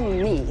tell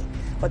me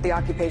what the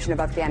occupation of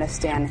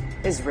Afghanistan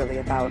is really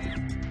about.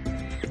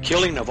 The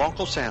Killing of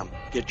Uncle Sam.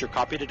 Get your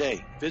copy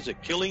today.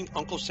 Visit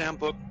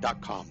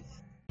killingunclesambook.com.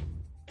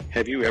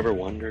 Have you ever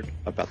wondered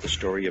about the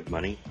story of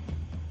money?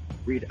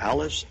 Read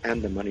Alice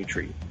and the Money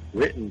Tree,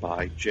 written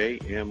by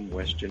J.M.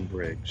 Weston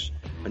Briggs,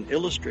 an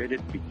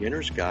illustrated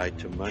beginner's guide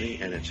to money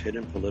and its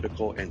hidden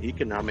political and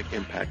economic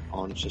impact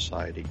on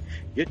society.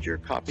 Get your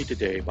copy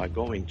today by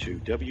going to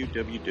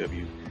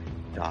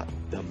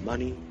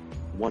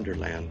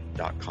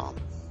www.themoneywonderland.com.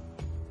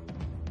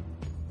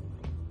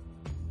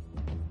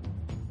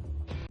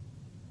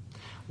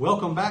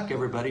 Welcome back,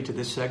 everybody, to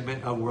this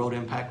segment of World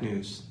Impact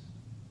News.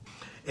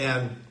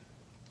 And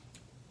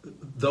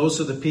those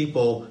are the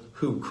people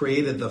who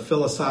created the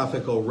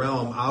philosophical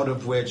realm out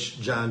of which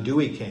John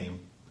Dewey came.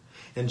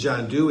 And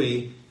John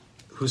Dewey,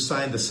 who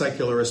signed the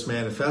Secularist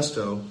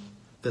Manifesto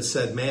that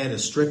said man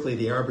is strictly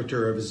the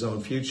arbiter of his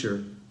own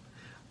future,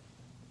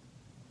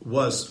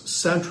 was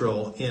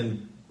central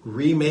in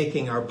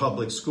remaking our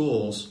public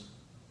schools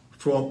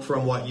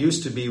from what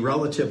used to be,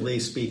 relatively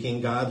speaking,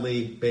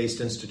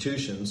 godly-based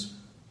institutions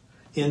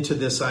into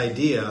this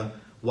idea,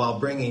 while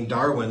bringing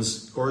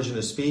Darwin's Origin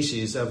of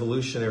Species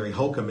evolutionary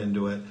hokum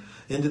into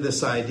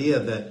this idea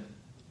that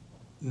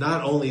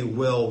not only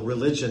will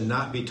religion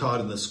not be taught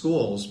in the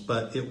schools,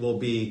 but it will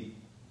be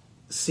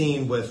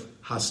seen with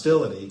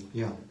hostility.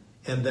 Yeah.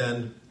 And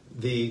then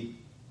the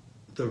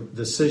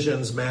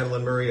decisions,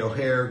 Madalyn Murray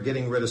O'Hair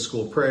getting rid of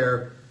school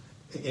prayer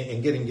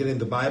and getting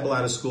the Bible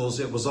out of schools,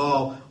 it was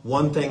all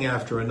one thing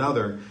after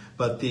another.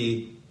 But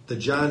the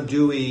John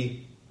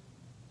Dewey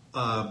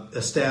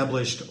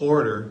established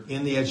order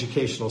in the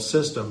educational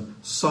system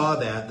saw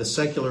that. The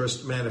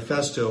Secularist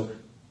Manifesto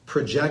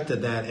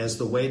projected that as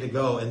the way to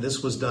go, and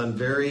this was done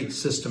very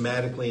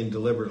systematically and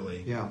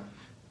deliberately. Yeah.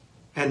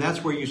 And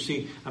that's where you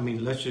see,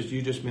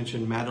 you just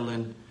mentioned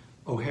Madalyn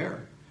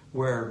O'Hair,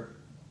 where,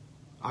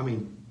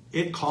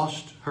 it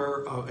cost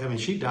her,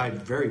 she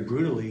died very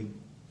brutally.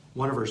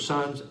 One of her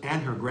sons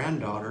and her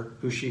granddaughter,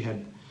 who she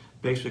had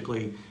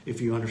basically, if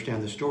you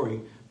understand the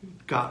story,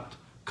 got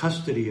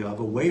custody of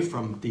away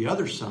from the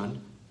other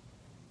son,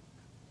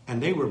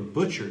 and they were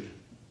butchered,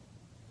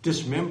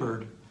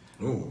 dismembered,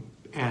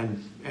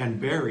 and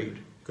buried.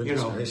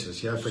 Goodness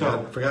gracious! Yeah, I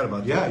forgot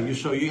about that. Yeah,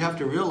 so you have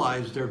to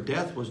realize their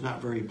death was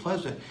not very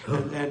pleasant.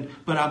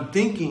 But I'm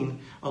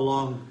thinking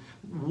along,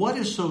 what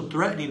is so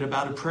threatening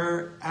about a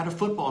prayer at a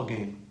football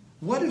game?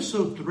 What is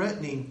so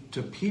threatening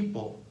to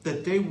people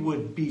that they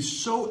would be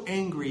so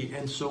angry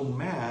and so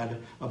mad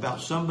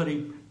about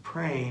somebody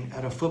praying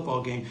at a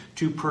football game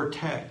to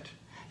protect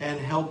and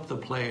help the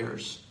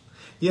players?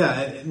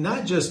 Yeah,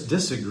 not just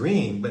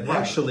disagreeing, but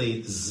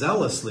actually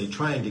zealously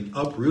trying to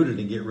uproot it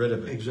and get rid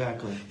of it.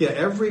 Exactly. Yeah,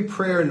 every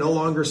prayer no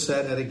longer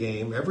said at a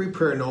game, every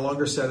prayer no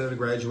longer said at a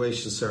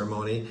graduation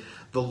ceremony,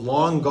 the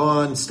long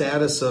gone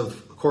status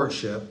of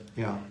courtship.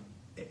 Yeah.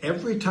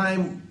 every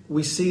time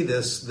we see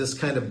this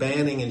kind of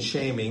banning and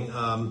shaming,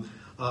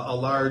 a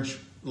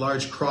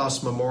large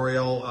cross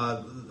memorial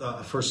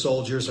for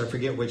soldiers, I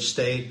forget which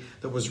state,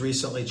 that was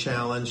recently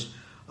challenged.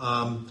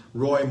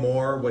 Roy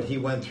Moore, what he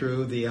went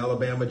through, the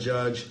Alabama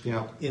judge,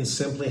 in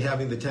simply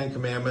having the Ten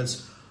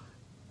Commandments.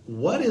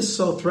 What is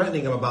so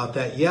threatening about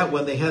that? Yet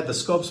when they had the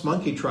Scopes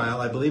Monkey trial,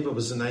 I believe it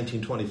was in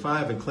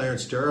 1925, and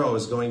Clarence Darrow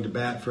is going to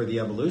bat for the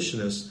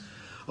evolutionists,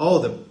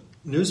 the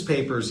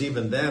newspapers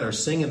even then are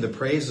singing the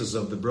praises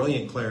of the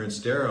brilliant Clarence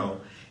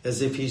Darrow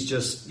as if he's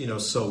just,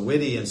 so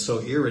witty and so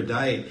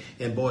erudite.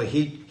 And boy,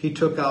 he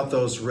took out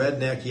those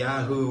redneck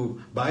Yahoo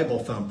Bible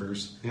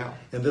thumpers. Yeah.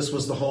 And this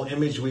was the whole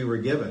image we were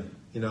given.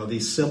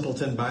 These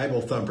simpleton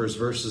Bible thumpers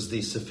versus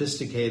the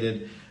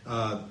sophisticated,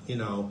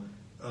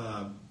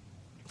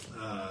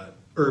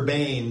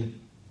 urbane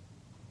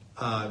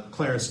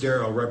Clarence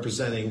Darrow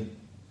representing,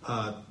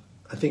 I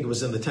think it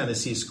was in the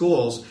Tennessee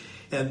schools.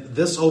 And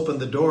this opened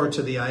the door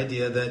to the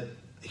idea that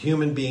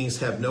human beings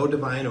have no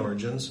divine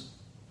origins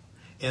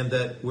and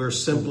that we're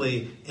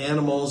simply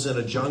animals in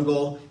a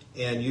jungle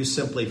and you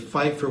simply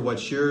fight for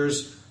what's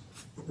yours.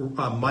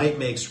 Might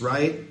makes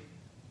right,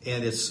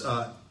 and it's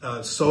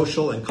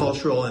social and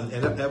cultural and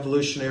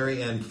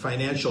evolutionary and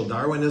financial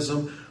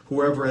Darwinism.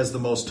 Whoever has the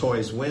most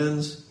toys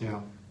wins.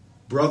 Yeah.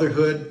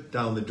 Brotherhood,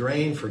 down the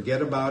drain,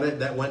 forget about it.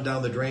 That went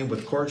down the drain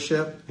with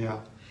courtship. Yeah.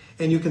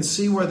 And you can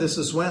see where this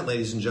has went,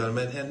 ladies and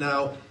gentlemen. And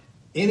now,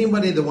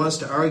 anybody that wants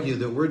to argue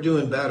that we're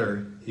doing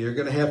better, you're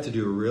going to have to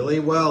do really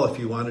well if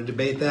you want to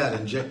debate that.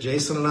 And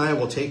Jason and I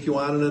will take you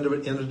on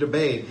in a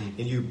debate,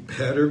 and you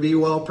better be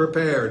well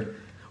prepared,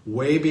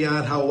 way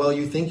beyond how well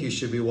you think you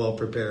should be well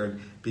prepared,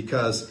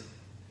 because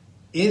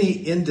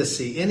any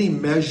indice, any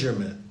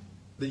measurement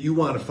that you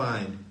want to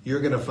find, you're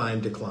going to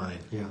find decline.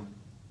 Yeah.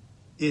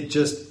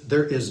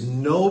 There is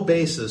no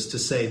basis to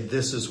say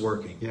this is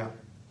working. Yeah.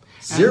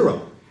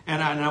 Zero.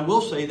 And I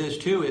will say this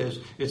too, is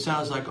it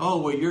sounds like,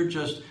 you're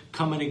just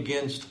coming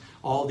against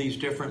all these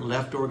different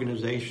left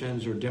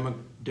organizations or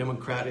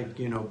Democratic,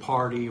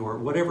 party or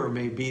whatever it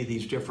may be,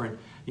 these different,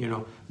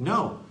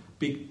 no,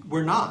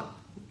 we're not.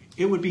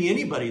 It would be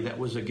anybody that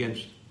was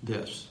against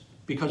this.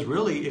 Because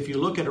really, if you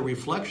look at a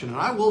reflection, and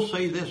I will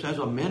say this as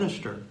a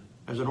minister,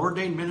 as an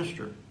ordained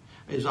minister,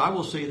 is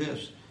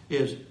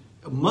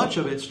much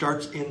of it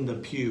starts in the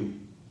pew.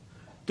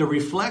 The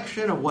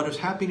reflection of what is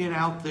happening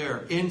out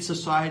there in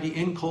society,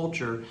 in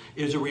culture,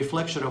 is a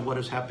reflection of what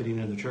is happening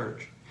in the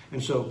church.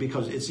 And so,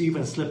 because it's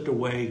even slipped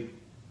away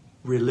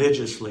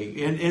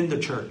religiously in the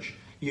church.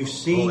 You've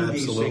seen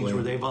these things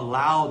where they've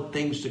allowed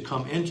things to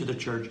come into the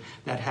church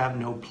that have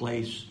no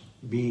place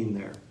being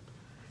there.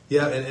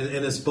 Yeah,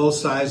 and it's both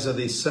sides of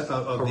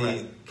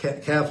the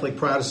Catholic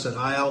Protestant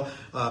aisle.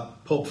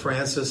 Pope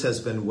Francis has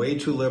been way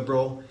too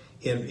liberal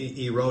in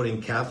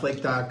eroding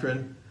Catholic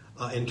doctrine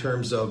in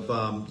terms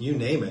of, you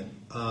name it,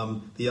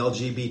 the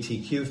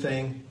LGBTQ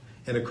thing,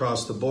 and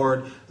across the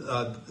board.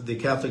 The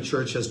Catholic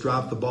Church has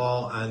dropped the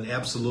ball on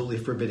absolutely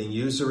forbidding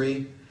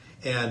usury.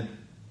 And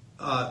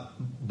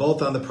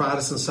both on the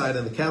Protestant side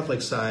and the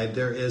Catholic side,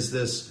 there is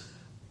this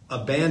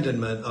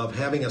abandonment of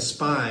having a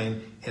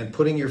spine and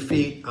putting your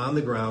feet on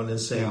the ground and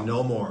saying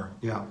no more.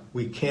 Yeah.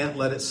 We can't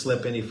let it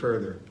slip any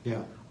further.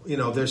 Yeah.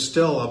 There's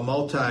still a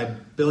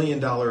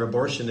multi-billion-dollar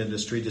abortion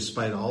industry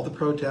despite all the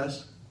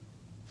protests.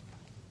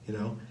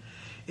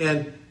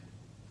 And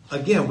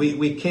again,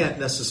 we can't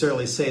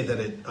necessarily say that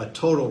a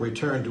total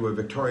return to a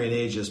Victorian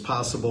age is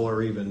possible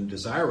or even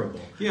desirable.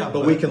 Yeah,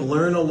 but we can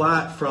learn a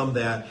lot from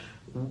that.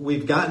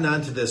 We've gotten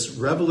onto this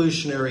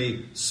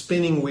revolutionary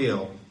spinning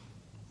wheel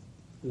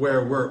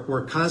where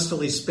we're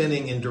constantly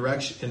spinning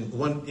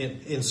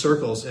in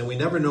circles, and we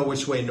never know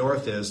which way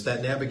north is.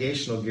 That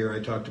navigational gear I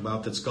talked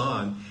about that's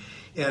gone.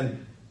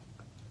 And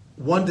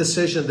one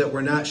decision that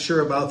we're not sure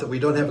about, that we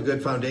don't have a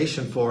good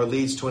foundation for,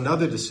 leads to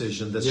another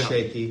decision that's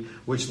shaky,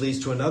 which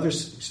leads to another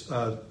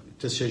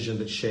decision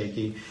that's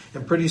shaky.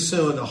 And pretty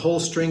soon, a whole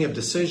string of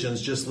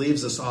decisions just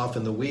leaves us off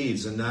in the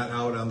weeds and not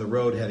out on the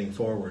road heading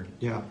forward.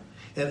 Yeah.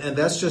 And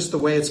that's just the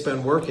way it's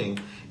been working.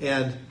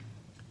 And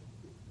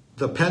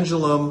the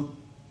pendulum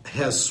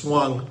has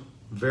swung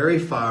very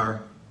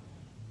far,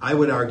 I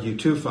would argue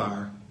too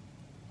far,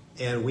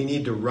 and we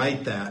need to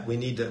right that. We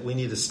need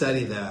to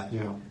study that.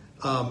 Yeah.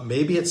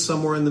 Maybe it's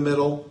somewhere in the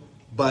middle,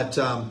 but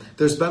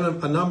there's been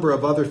a number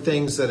of other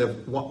things that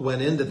have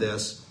went into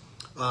this.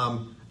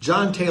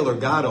 John Taylor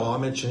Gatto, I'll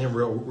mention him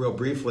real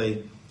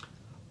briefly.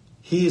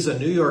 He's a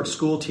New York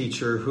school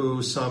teacher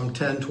who some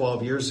 10,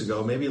 12 years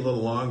ago, maybe a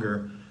little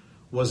longer,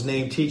 was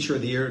named Teacher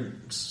of the Year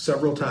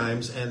several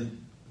times,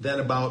 and then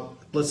about,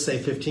 let's say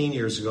 15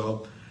 years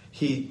ago,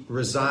 he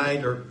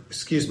retired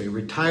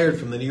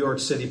from the New York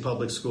City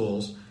Public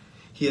Schools.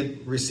 He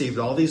had received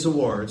all these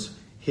awards.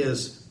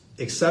 His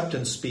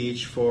acceptance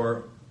speech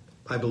for,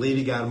 I believe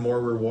he got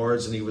more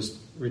rewards, and he was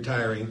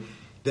retiring.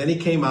 Then he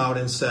came out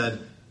and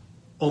said,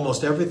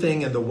 almost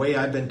everything in the way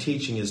I've been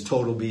teaching is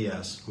total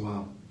BS.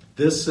 Wow.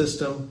 This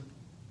system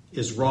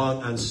is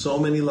wrong on so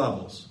many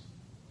levels.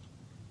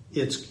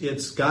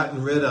 It's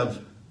gotten rid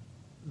of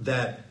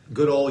that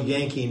good old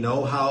Yankee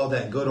know-how,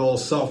 that good old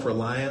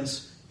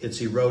self-reliance,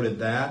 it's eroded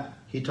that,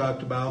 he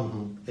talked about.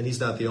 And he's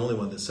not the only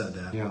one that said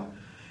that. Yeah.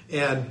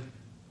 And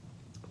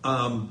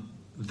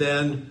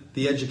then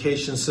the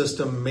education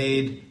system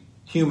made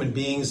human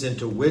beings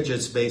into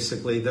widgets,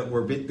 basically, that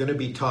were going to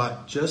be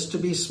taught just to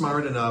be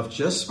smart enough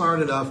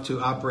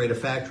to operate a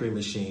factory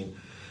machine,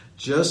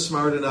 just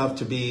smart enough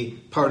to be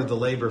part of the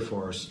labor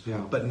force,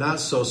 but not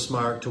so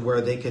smart to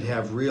where they could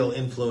have real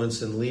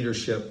influence and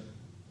leadership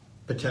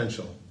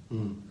potential.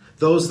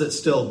 Those that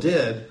still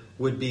did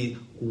would be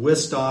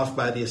whisked off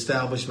by the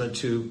establishment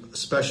to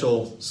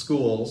special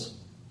schools,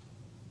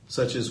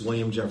 such as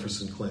William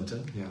Jefferson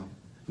Clinton. Yeah.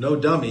 No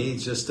dummy,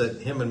 it's just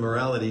that him and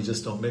morality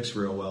just don't mix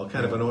real well.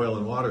 Kind of an oil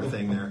and water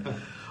thing there.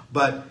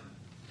 But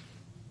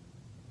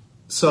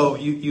so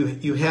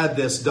you had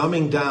this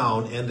dumbing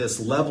down and this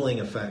leveling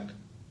effect.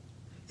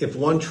 If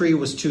one tree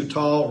was too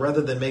tall,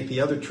 rather than make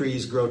the other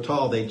trees grow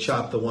tall, they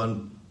chop the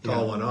one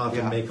tall one off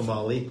and make them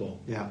all equal.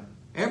 Yeah.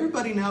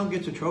 Everybody now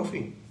gets a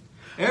trophy.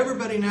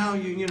 Everybody now,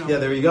 you know. Yeah,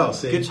 there you go.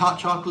 See? Gets hot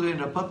chocolate and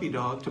a puppy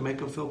dog to make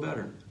them feel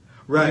better.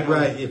 Right, you know,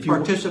 right. If you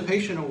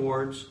participation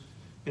awards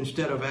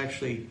instead of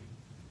actually,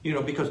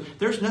 because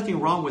there's nothing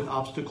wrong with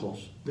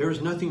obstacles.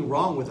 There's nothing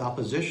wrong with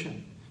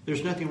opposition.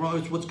 There's nothing wrong.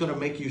 It's what's going to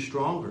make you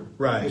stronger.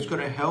 Right. It's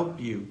going to help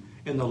you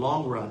in the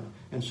long run.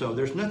 And so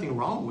there's nothing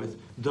wrong with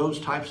those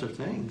types of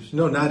things.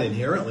 No, not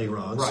inherently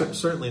wrong. Right.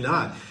 Certainly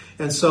not.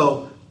 And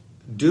so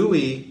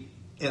Dewey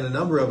and a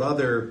number of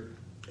other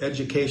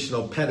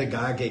educational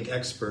pedagogic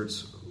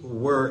experts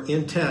were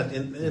intent,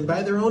 and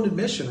by their own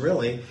admission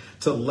really,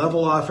 to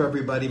level off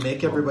everybody,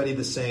 make everybody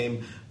the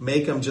same,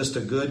 make them just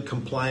a good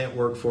compliant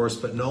workforce,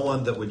 but no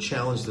one that would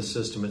challenge the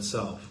system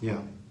itself.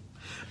 Yeah.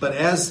 But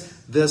as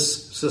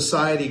this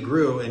society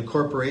grew and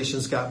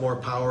corporations got more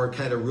power,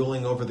 kind of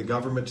ruling over the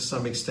government to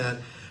some extent,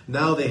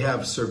 now they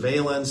have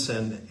surveillance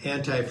and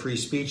anti-free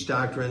speech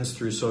doctrines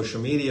through social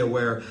media,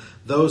 where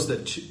those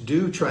that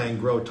do try and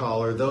grow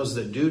taller, those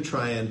that do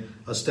try and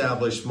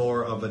establish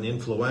more of an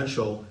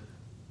influential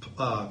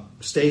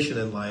station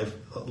in life,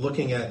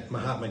 looking at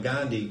Mahatma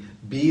Gandhi,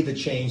 be the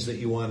change that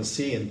you want to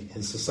see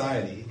in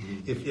society.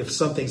 If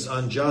something's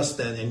unjust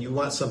then and you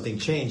want something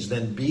changed,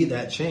 then be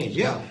that change.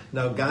 Yeah.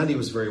 Now Gandhi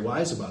was very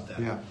wise about that.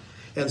 Yeah.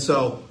 And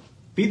so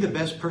be the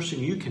best person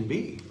you can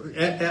be.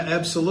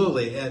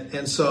 Absolutely.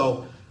 And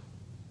so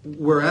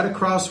we're at a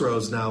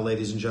crossroads now,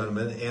 ladies and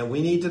gentlemen, and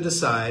we need to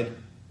decide.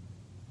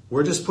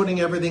 We're just putting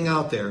everything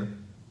out there.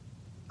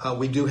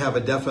 We do have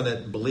a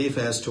definite belief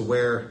as to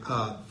where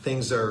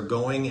things are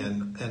going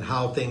and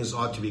how things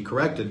ought to be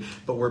corrected,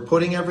 but we're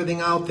putting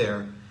everything out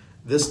there.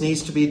 This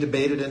needs to be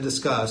debated and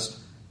discussed.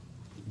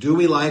 Do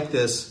we like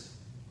this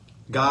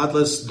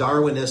godless,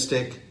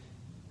 Darwinistic,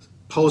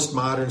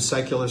 postmodern,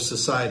 secular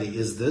society?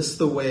 Is this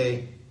the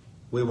way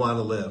we want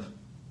to live?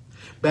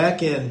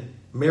 Back in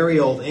merry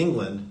old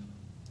England,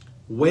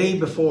 way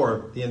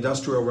before the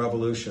Industrial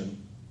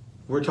Revolution,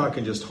 we're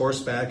talking just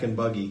horseback and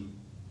buggy.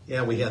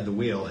 Yeah, we had the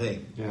wheel,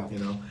 hey,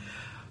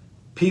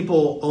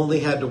 People only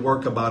had to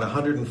work about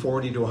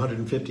 140 to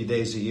 150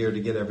 days a year to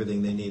get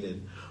everything they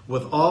needed.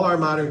 With all our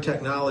modern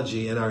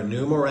technology and our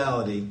new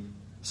morality,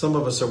 some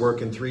of us are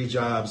working 3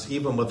 jobs,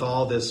 even with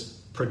all this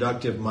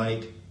productive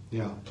might,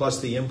 plus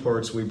the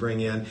imports we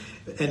bring in.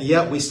 And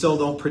yet we still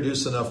don't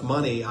produce enough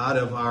money out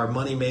of our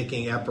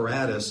money-making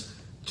apparatus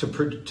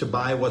to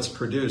buy what's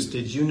produced.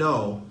 Did you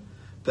know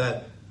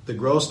that the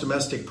gross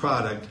domestic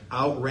product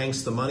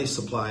outranks the money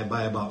supply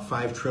by about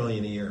 $5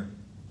 trillion a year?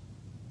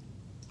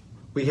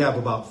 We have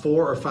about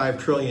 4 or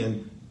 5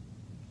 trillion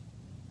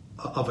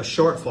of a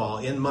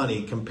shortfall in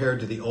money compared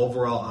to the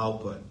overall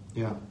output.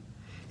 Yeah.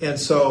 And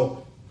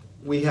so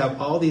we have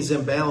all these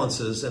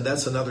imbalances, and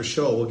that's another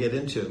show we'll get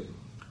into.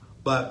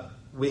 But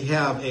we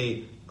have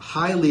a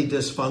highly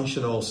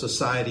dysfunctional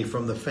society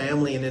from the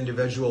family and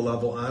individual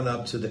level on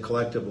up to the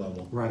collective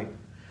level. Right.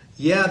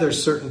 Yeah,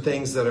 there's certain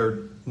things that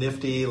are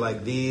nifty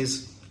like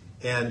these,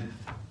 and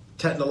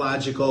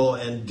technological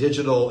and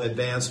digital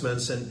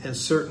advancements and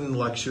certain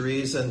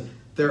luxuries, and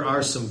there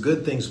are some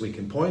good things we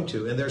can point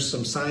to, and there's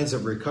some signs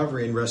of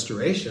recovery and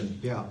restoration.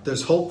 Yeah.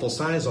 There's hopeful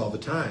signs all the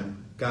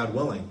time, God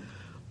willing.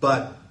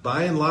 But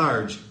by and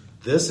large,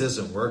 this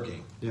isn't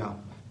working. Yeah.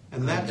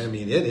 And that's,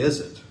 it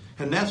isn't.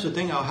 And that's the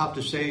thing I'll have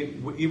to say,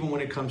 even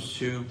when it comes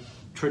to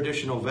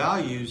traditional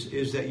values,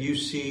 is that you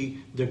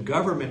see the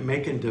government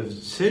making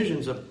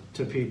decisions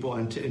to people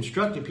and to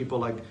instructing people,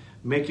 like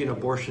making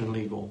abortion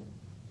legal,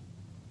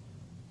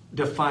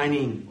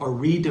 defining or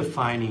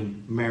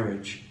redefining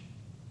marriage.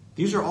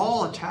 These are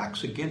all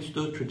attacks against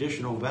those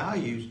traditional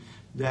values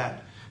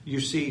that you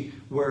see,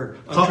 where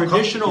a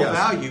traditional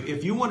value,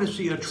 if you want to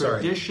see a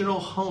traditional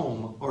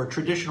home or a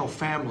traditional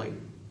family,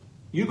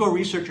 you go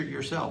research it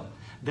yourself.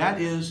 That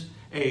is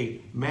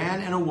a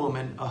man and a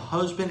woman, a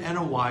husband and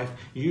a wife,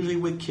 usually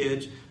with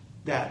kids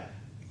that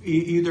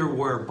either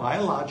were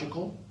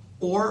biological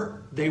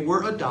or they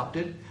were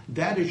adopted.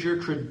 That is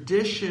your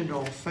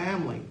traditional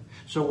family.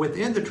 So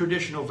within the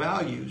traditional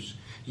values,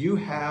 you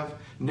have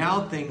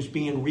now things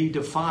being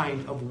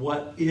redefined of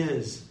what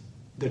is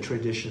the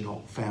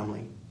traditional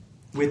family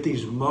with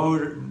these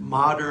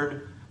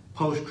modern,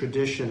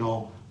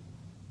 post-traditional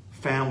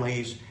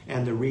families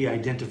and the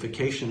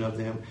re-identification of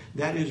them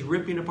that is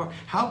ripping apart.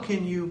 How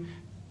can you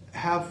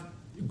have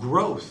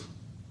growth?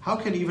 How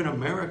can even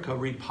America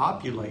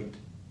repopulate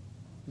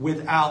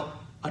without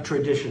a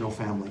traditional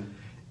family?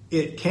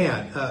 It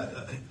can.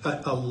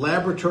 A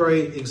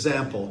laboratory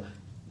example,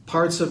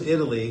 parts of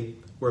Italy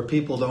where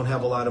people don't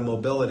have a lot of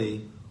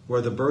mobility,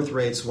 where the birth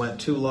rates went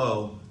too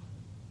low,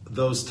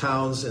 those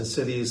towns and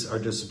cities are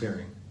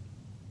disappearing.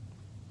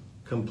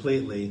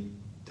 Completely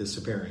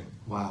disappearing.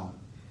 Wow.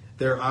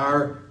 There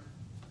are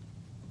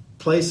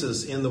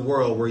places in the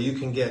world where you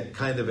can get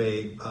kind of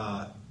a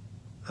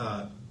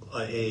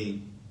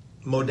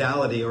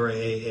modality or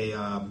a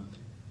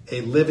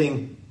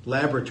living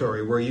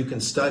laboratory where you can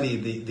study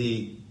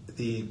the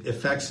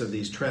effects of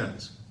these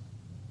trends.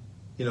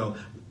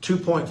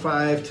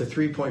 2.5 to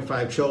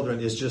 3.5 children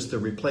is just the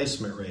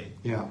replacement rate.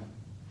 Yeah.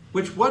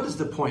 What is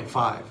the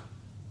 0.5?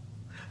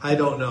 I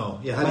don't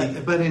know. Yeah.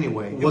 But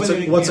anyway, what's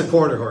a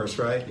quarter horse,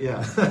 right?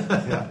 Yeah.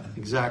 Yeah.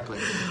 Exactly.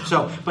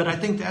 So, but I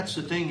think that's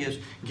the thing, is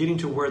getting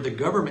to where the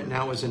government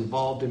now is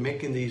involved in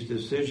making these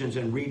decisions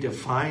and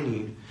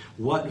redefining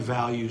what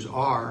values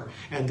are,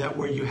 and that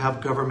where you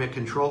have government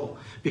control,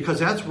 because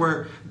that's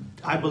where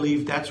I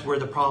believe that's where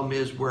the problem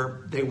is,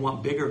 where they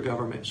want bigger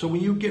government. So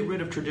when you get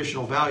rid of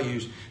traditional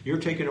values, you're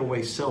taking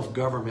away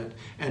self-government,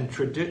 and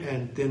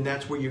then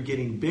that's where you're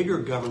getting bigger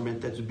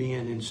government that's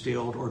being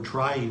instilled or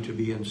trying to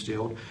be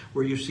instilled,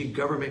 where you see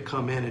government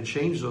come in and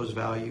change those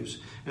values.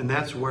 And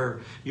that's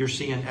where you're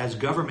seeing, as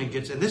government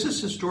gets, and this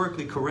is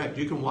historically correct,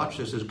 you can watch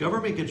this, as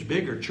government gets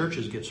bigger,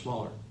 churches get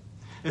smaller.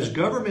 As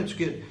governments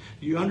get,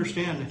 you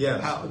understand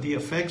how the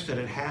effects that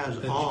it has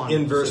on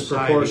inverse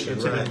society. Proportion,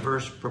 it's right. an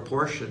inverse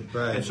proportion.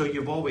 Right. And so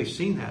you've always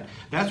seen that.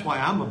 That's why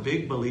I'm a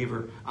big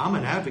believer. I'm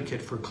an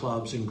advocate for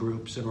clubs and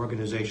groups and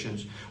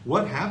organizations.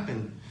 What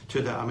happened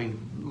to that? I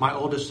mean, my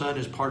oldest son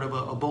is part of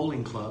a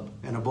bowling club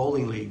and a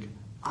bowling league.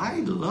 I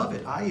love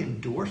it. I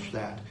endorse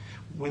that.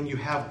 When you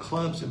have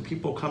clubs and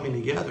people coming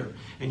together,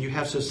 and you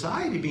have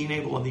society being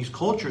able, and these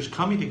cultures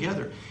coming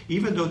together,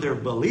 even though their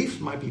beliefs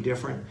might be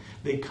different,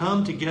 they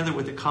come together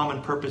with a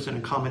common purpose and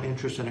a common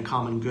interest and a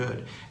common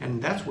good.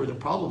 And that's where the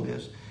problem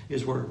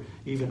is where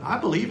even I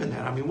believe in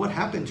that. I mean, what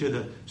happened to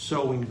the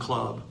sewing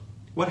club?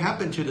 What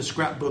happened to the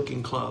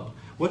scrapbooking club?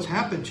 What's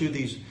happened to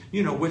these,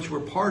 which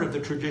were part of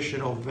the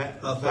traditional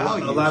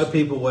values? A lot of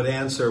people would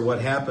answer what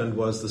happened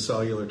was the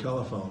cellular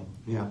telephone.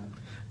 Yeah.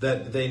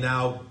 That they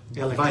now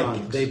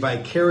they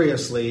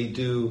vicariously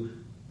do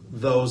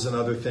those and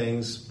other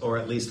things, or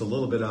at least a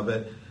little bit of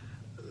it,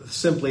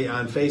 simply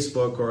on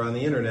Facebook or on the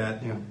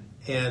internet. Yeah.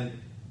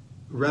 And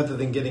rather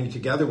than getting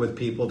together with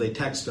people, they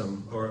text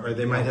them, or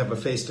they might have a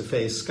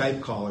face-to-face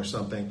Skype call or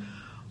something.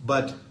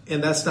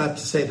 And that's not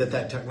to say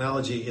that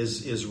technology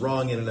is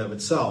wrong in and of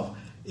itself.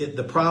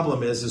 The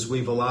problem is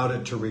we've allowed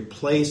it to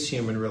replace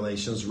human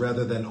relations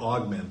rather than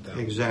augment them.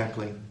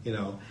 Exactly.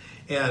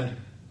 And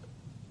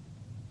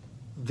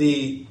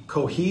the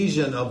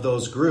cohesion of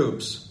those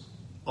groups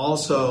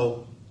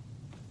also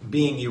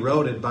being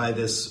eroded by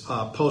this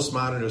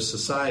postmodernist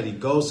society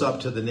goes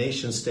up to the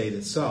nation state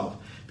itself,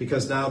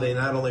 because now they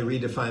not only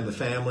redefine the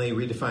family,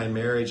 redefine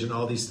marriage and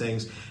all these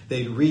things,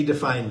 they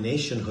redefine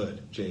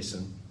nationhood,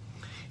 Jason.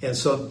 And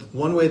so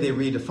one way they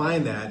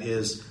redefine that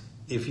is,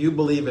 if you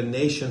believe in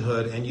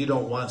nationhood and you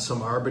don't want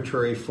some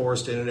arbitrary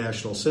forced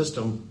international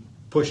system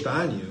pushed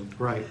on you,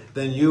 right,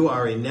 then you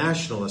are a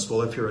nationalist.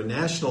 Well, if you're a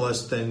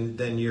nationalist,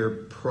 then you're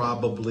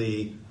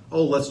probably,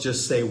 let's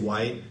just say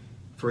white,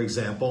 for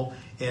example.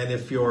 And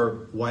if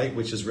you're white,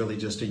 which is really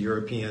just a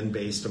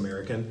European-based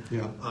American,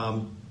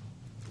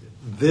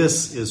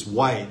 this is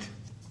white.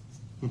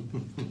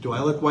 Do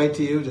I look white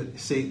to you?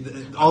 See,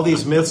 all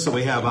these myths that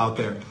we have out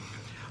there.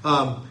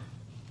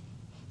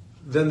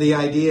 Then the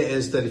idea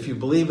is that if you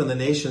believe in the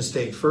nation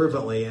state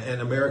fervently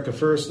and America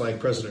first, like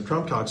President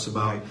Trump talks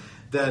about,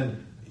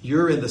 then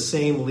you're in the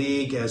same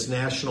league as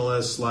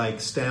nationalists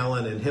like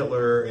Stalin and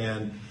Hitler,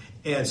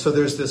 and so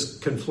there's this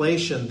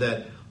conflation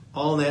that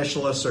all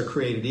nationalists are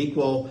created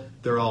equal.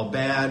 They're all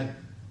bad.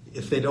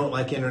 If they don't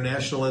like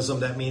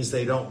internationalism, that means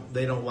they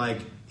don't like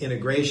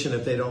integration.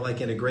 If they don't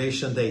like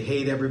integration, they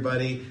hate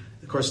everybody.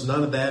 Of course,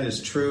 none of that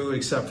is true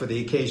except for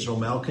the occasional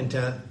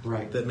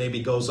malcontent that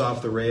maybe goes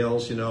off the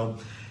rails,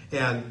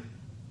 And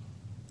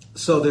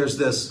so there's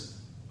this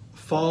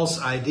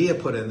false idea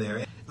put in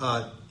there.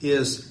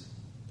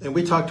 And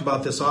we talked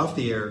about this off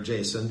the air,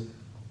 Jason,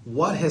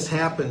 what has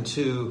happened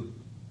to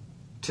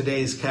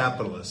today's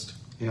capitalist?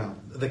 Yeah.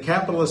 The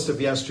capitalist of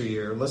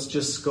yesteryear, let's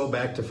just go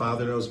back to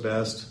Father Knows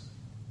Best,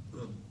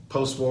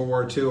 post-World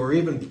War II, or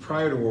even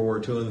prior to World War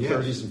II in the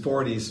 30s and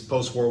 40s,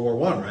 post-World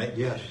War I, right?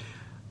 Yes.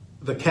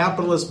 The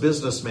capitalist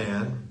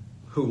businessman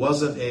who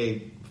wasn't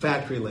a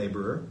factory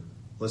laborer,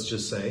 let's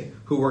just say,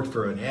 who worked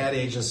for an ad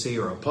agency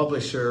or a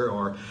publisher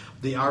or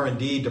the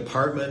R&D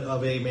department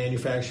of a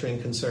manufacturing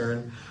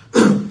concern,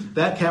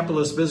 that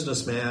capitalist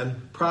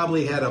businessman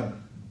probably had a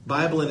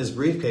Bible in his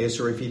briefcase,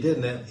 or if he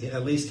didn't,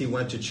 at least he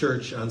went to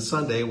church on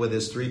Sunday with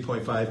his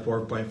 3.5,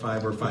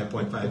 4.5, or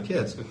 5.5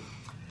 kids.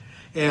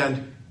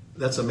 And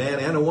that's a man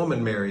and a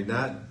woman married,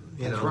 not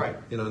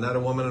not a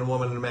woman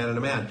and a man and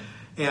a man.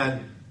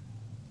 And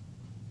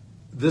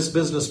this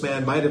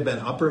businessman might have been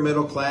upper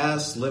middle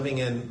class, living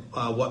in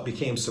what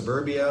became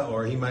suburbia,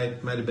 or he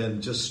might have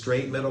been just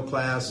straight middle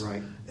class.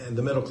 Right. And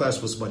the middle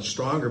class was much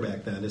stronger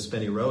back then. It's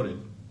been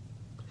eroded.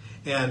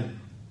 And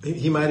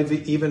he might have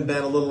even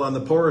been a little on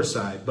the poorer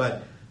side.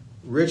 But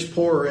rich,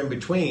 poor, or in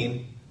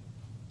between,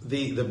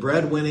 the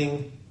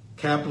breadwinning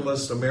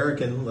capitalist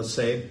American, let's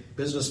say,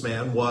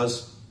 businessman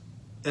was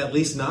at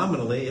least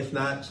nominally, if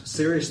not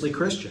seriously,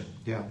 Christian.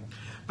 Yeah.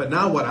 But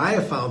now what I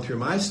have found through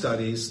my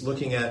studies,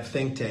 looking at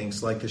think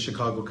tanks like the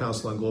Chicago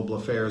Council on Global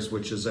Affairs,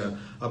 which is a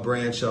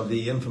branch of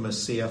the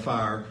infamous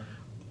CFR,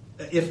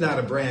 if not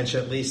a branch,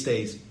 at least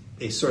a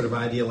sort of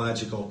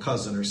ideological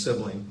cousin or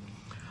sibling.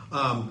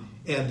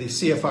 And the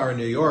CFR in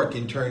New York,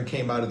 in turn,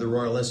 came out of the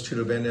Royal Institute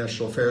of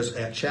International Affairs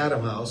at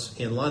Chatham House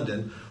in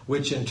London,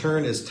 which in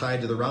turn is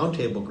tied to the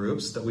roundtable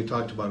groups that we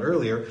talked about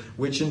earlier,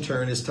 which in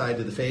turn is tied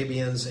to the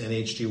Fabians and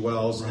H.G.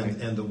 Wells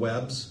and the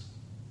Webbs,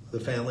 the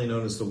family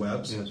known as the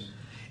Webbs. Yes.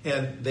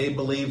 And they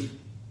believed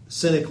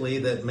cynically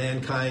that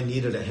mankind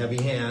needed a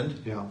heavy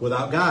hand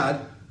without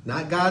God,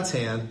 not God's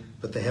hand,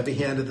 but the heavy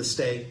hand of the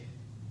state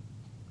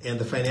and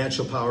the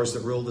financial powers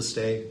that rule the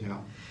state. Yeah.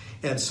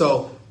 And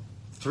so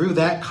through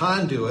that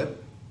conduit,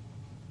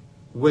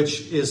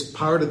 which is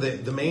part of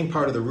the main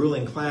part of the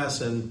ruling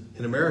class in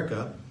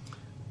America,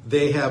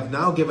 they have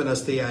now given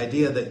us the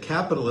idea that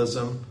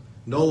capitalism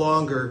no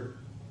longer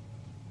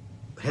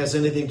has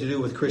anything to do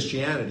with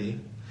Christianity,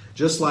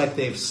 just like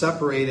they've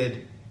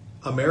separated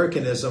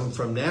Americanism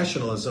from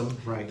nationalism.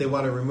 Right. They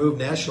want to remove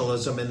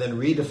nationalism and then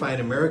redefine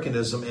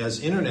Americanism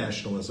as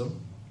internationalism.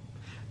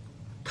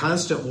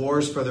 Constant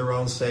wars for their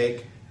own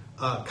sake,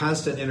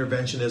 constant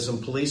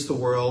interventionism, police the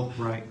world,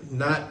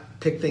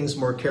 not pick things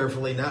more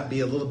carefully, not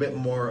be a little bit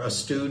more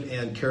astute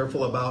and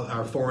careful about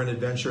our foreign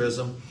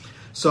adventurism.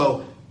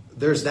 So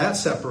there's that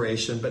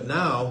separation, but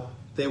now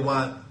they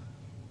want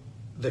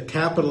the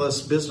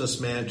capitalist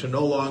businessman to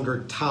no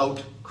longer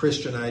tout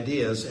Christian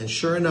ideas. And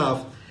sure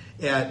enough,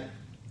 at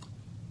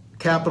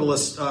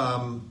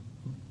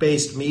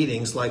capitalist-based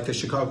meetings like the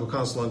Chicago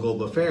Council on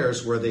Global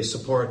Affairs, where they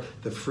support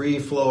the free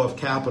flow of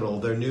capital,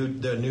 their new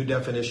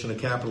definition of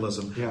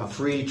capitalism,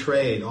 free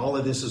trade, all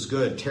of this is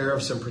good.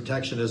 Tariffs and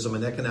protectionism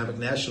and economic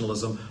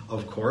nationalism,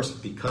 of course,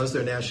 because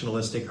they're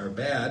nationalistic, are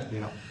bad.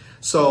 Yeah.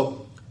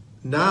 So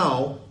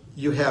now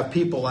you have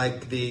people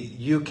like the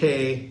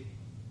UK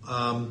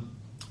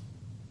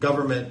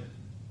government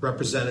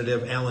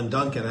representative Alan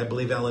Duncan. I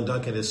believe Alan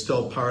Duncan is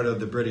still part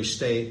of the British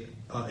state,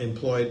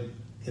 employed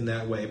in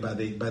that way by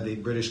the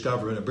British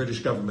government, a British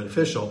government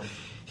official.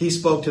 He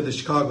spoke to the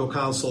Chicago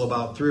Council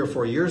about 3 or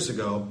 4 years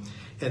ago,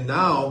 and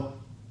now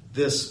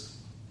this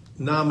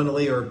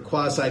nominally or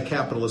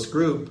quasi-capitalist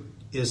group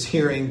is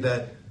hearing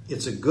that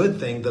it's a good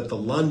thing that the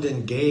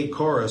London Gay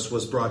Chorus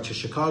was brought to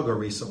Chicago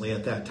recently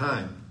at that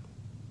time.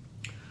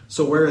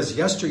 So whereas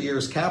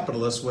yesteryear's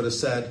capitalists would have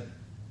said,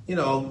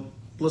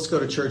 let's go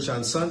to church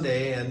on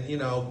Sunday and,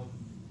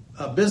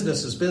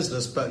 business is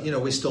business, but,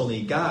 we still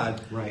need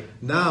God. Right.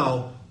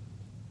 Now,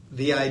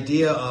 the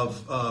idea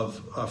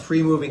of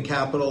free moving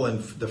capital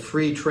and the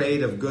free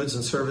trade of goods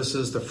and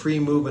services, the free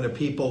movement of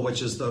people,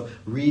 which is the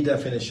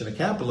redefinition of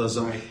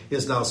capitalism,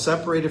 is now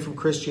separated from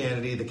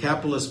Christianity. The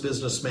capitalist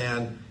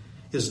businessman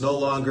is no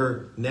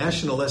longer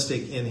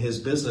nationalistic in his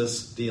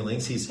business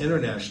dealings. He's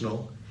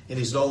international, and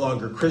he's no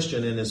longer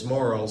Christian in his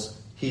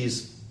morals.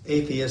 He's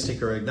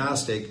atheistic or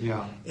agnostic.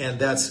 Yeah. And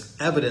that's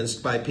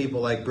evidenced by people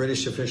like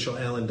British official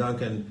Alan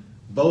Duncan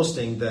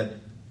boasting that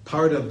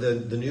part of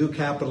the new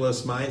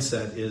capitalist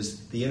mindset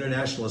is, the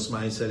internationalist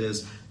mindset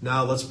is,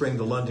 now let's bring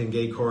the London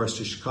Gay Chorus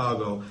to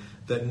Chicago,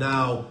 that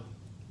now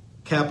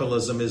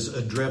capitalism is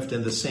adrift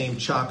in the same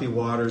choppy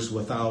waters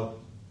without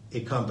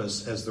a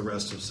compass as the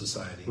rest of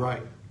society.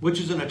 Right. Which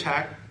is an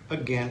attack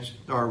against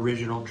our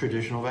original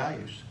traditional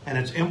values. And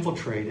it's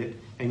infiltrated,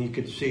 and you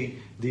could see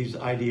these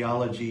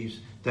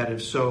ideologies that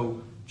have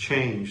so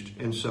changed.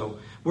 And so,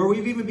 where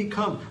we've even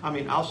become,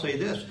 I'll say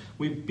this,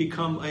 we've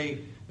become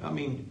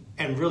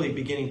and really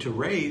beginning to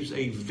raise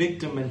a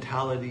victim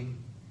mentality.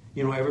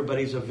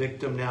 Everybody's a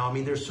victim now.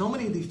 There's so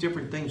many of these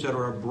different things that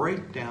are a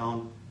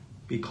breakdown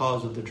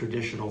because of the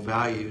traditional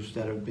values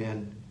that have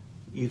been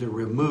either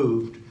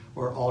removed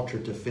or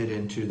altered to fit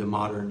into the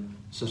modern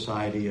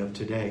society of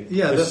today.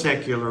 Yeah, the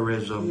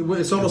secularism.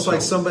 It's almost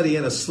like somebody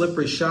in a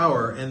slippery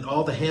shower and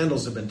all the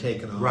handles have been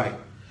taken off. Right.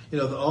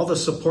 All the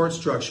support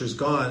structure's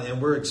gone,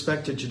 and we're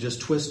expected to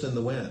just twist in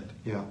the wind.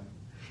 Yeah.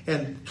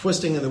 And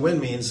twisting in the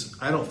wind means,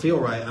 I don't feel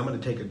right, I'm going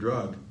to take a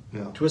drug.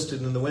 Yeah.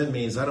 Twisted in the wind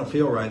means, I don't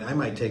feel right, I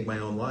might take my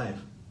own life.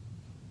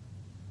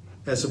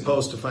 As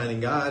opposed to finding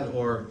God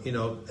or,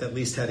 at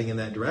least heading in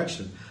that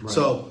direction. Right.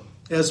 So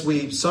as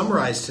we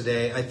summarize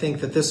today, I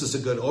think that this is a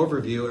good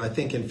overview. I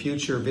think in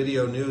future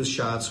video news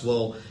shots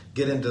we'll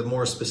get into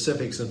more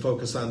specifics and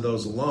focus on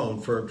those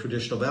alone for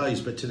traditional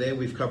values. But today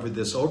we've covered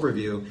this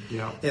overview.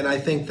 Yeah. And I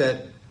think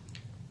that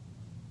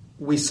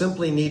we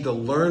simply need to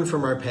learn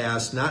from our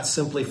past, not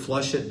simply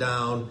flush it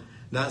down,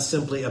 not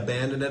simply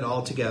abandon it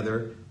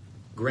altogether.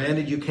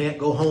 Granted, you can't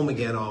go home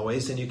again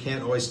always, and you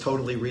can't always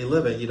totally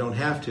relive it. You don't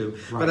have to.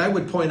 Right. But I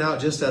would point out,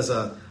 just as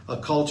a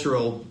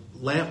cultural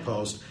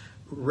lamppost,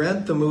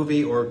 rent the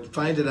movie or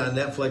find it on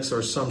Netflix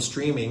or some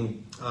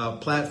streaming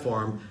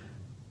platform,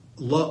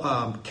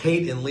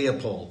 Kate and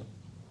Leopold,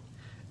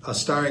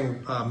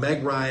 starring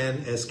Meg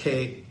Ryan as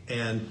Kate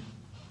and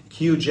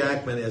Hugh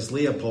Jackman as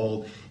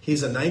Leopold.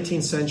 He's a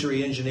 19th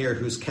century engineer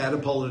who's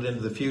catapulted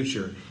into the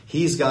future.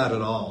 He's got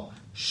it all.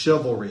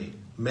 Chivalry,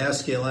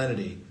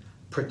 masculinity,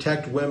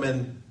 protect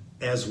women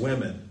as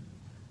women,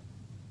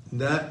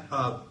 not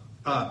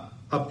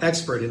an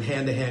expert in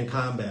hand-to-hand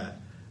combat,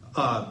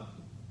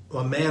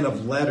 a man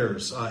of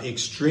letters,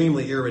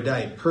 extremely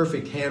erudite,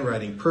 perfect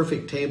handwriting,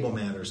 perfect table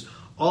manners.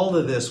 All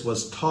of this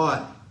was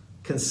taught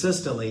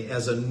consistently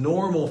as a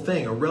normal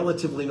thing, a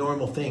relatively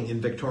normal thing in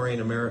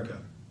Victorian America.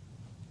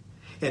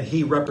 And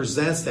he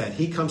represents that.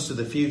 He comes to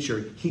the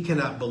future. He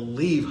cannot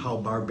believe how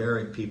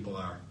barbaric people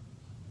are,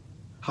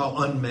 how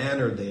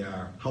unmannered they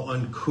are, how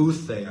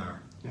uncouth they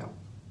are. Yeah.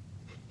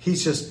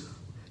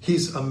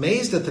 He's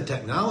amazed at the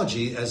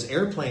technology as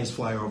airplanes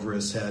fly over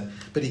his head,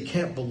 but he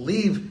can't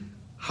believe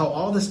how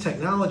all this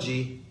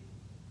technology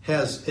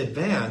has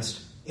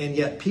advanced, and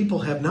yet people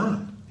have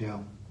not. Yeah.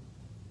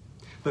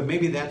 But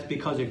maybe that's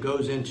because it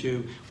goes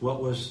into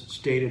what was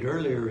stated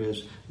earlier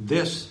is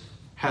this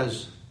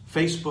has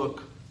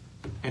Facebook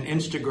and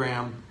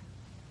Instagram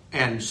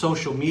and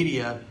social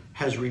media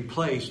has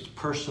replaced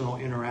personal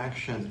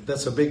interaction.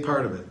 That's a big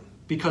part of it.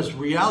 Because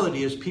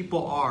reality is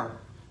people are,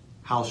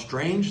 how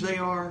strange they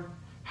are,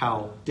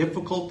 how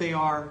difficult they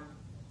are,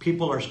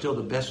 people are still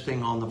the best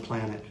thing on the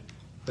planet.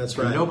 That's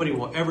right. And nobody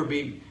will ever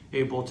be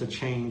able to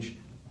change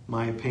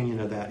my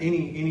opinion of that.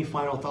 Any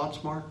final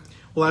thoughts, Mark?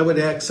 Well, I would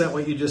accent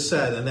what you just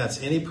said, and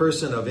that's any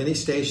person of any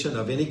station,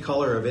 of any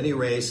color, of any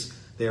race,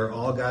 they are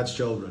all God's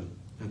children.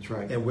 That's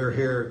right. And we're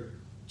here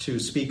to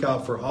speak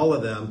out for all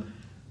of them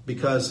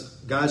because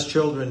God's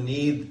children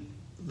need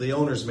the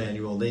owner's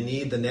manual. They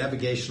need the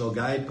navigational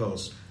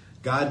guideposts.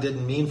 God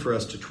didn't mean for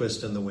us to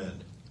twist in the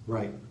wind.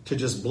 Right. To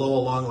just blow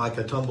along like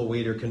a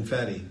tumbleweed or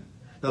confetti.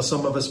 Now,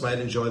 some of us might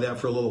enjoy that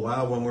for a little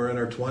while when we're in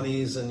our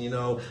 20s and,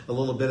 a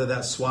little bit of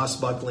that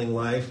swashbuckling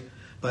life.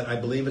 But I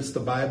believe it's the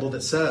Bible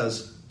that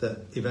says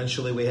that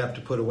eventually we have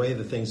to put away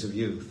the things of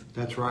youth.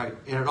 That's right.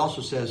 And it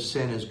also says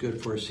sin is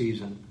good for a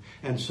season.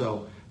 And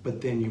so,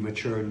 but then you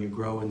mature and you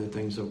grow in the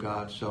things of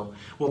God. So,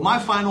 well, my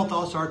final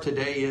thoughts are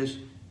today is,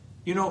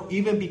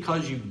 even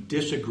because you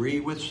disagree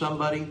with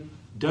somebody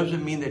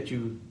doesn't mean that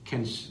you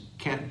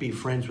can't be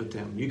friends with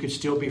them. You can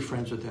still be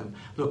friends with them.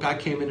 Look, I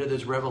came into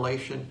this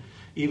revelation,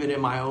 even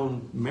in my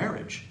own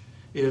marriage,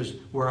 is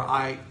where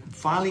I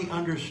finally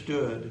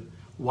understood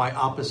why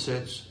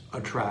opposites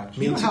attract.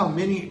 Me you know too. How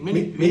many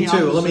me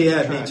too. Let me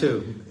add attract. me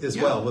too as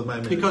well with my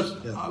marriage. Because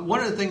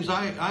one of the things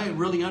I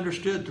really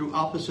understood through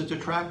opposites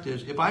attract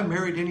is if I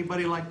married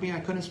anybody like me,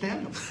 I couldn't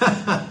stand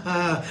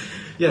them.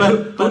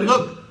 But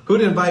look.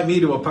 Who'd invite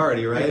me to a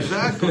party, right?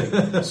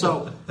 Exactly.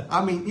 So,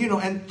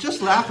 and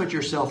just laugh at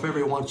yourself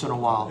every once in a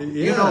while.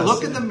 Yes.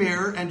 Look in the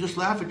mirror and just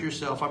laugh at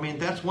yourself.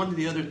 That's one of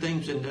the other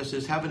things in this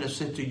is having a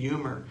sense of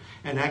humor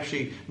and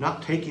actually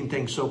not taking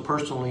things so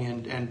personally.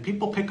 And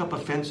people pick up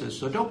offenses,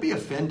 so don't be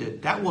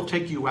offended. That will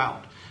take you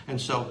out. And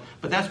so,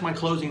 but that's my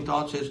closing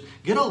thoughts is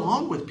get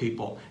along with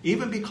people.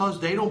 Even because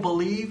they don't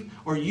believe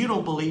or you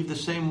don't believe the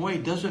same way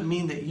doesn't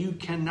mean that you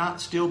cannot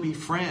still be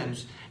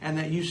friends and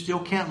that you still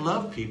can't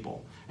love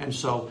people. And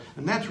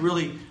that's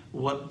really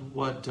what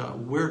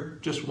we're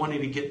just wanting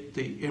to get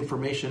the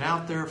information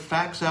out there,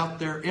 facts out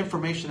there,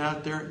 information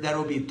out there that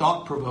will be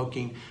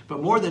thought-provoking,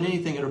 but more than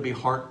anything, it'll be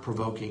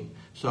heart-provoking.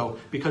 So,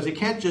 because it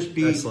can't just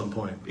be... Excellent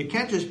point. It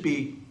can't just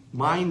be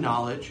mind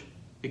knowledge.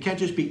 It can't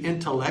just be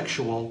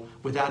intellectual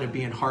without it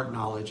being heart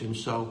knowledge. And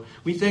so,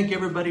 we thank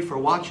everybody for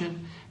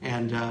watching.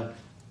 And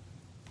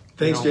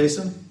thanks,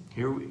 Jason.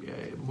 Here,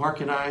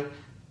 Mark and I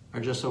are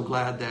just so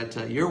glad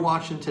that you're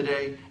watching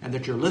today and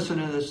that you're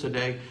listening to this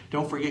today.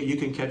 Don't forget you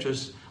can catch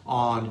us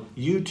on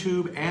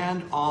YouTube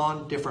and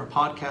on different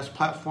podcast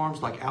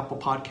platforms like Apple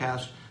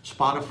Podcasts,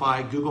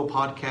 Spotify, Google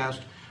Podcast,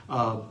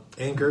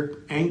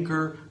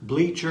 Anchor,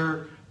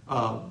 Bleacher,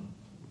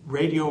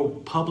 Radio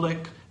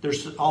Public.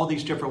 There's all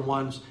these different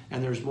ones,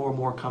 and there's more and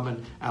more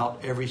coming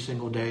out every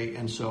single day.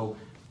 And so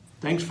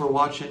thanks for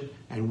watching,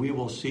 and we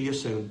will see you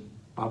soon.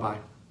 Bye-bye.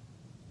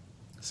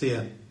 See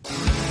ya.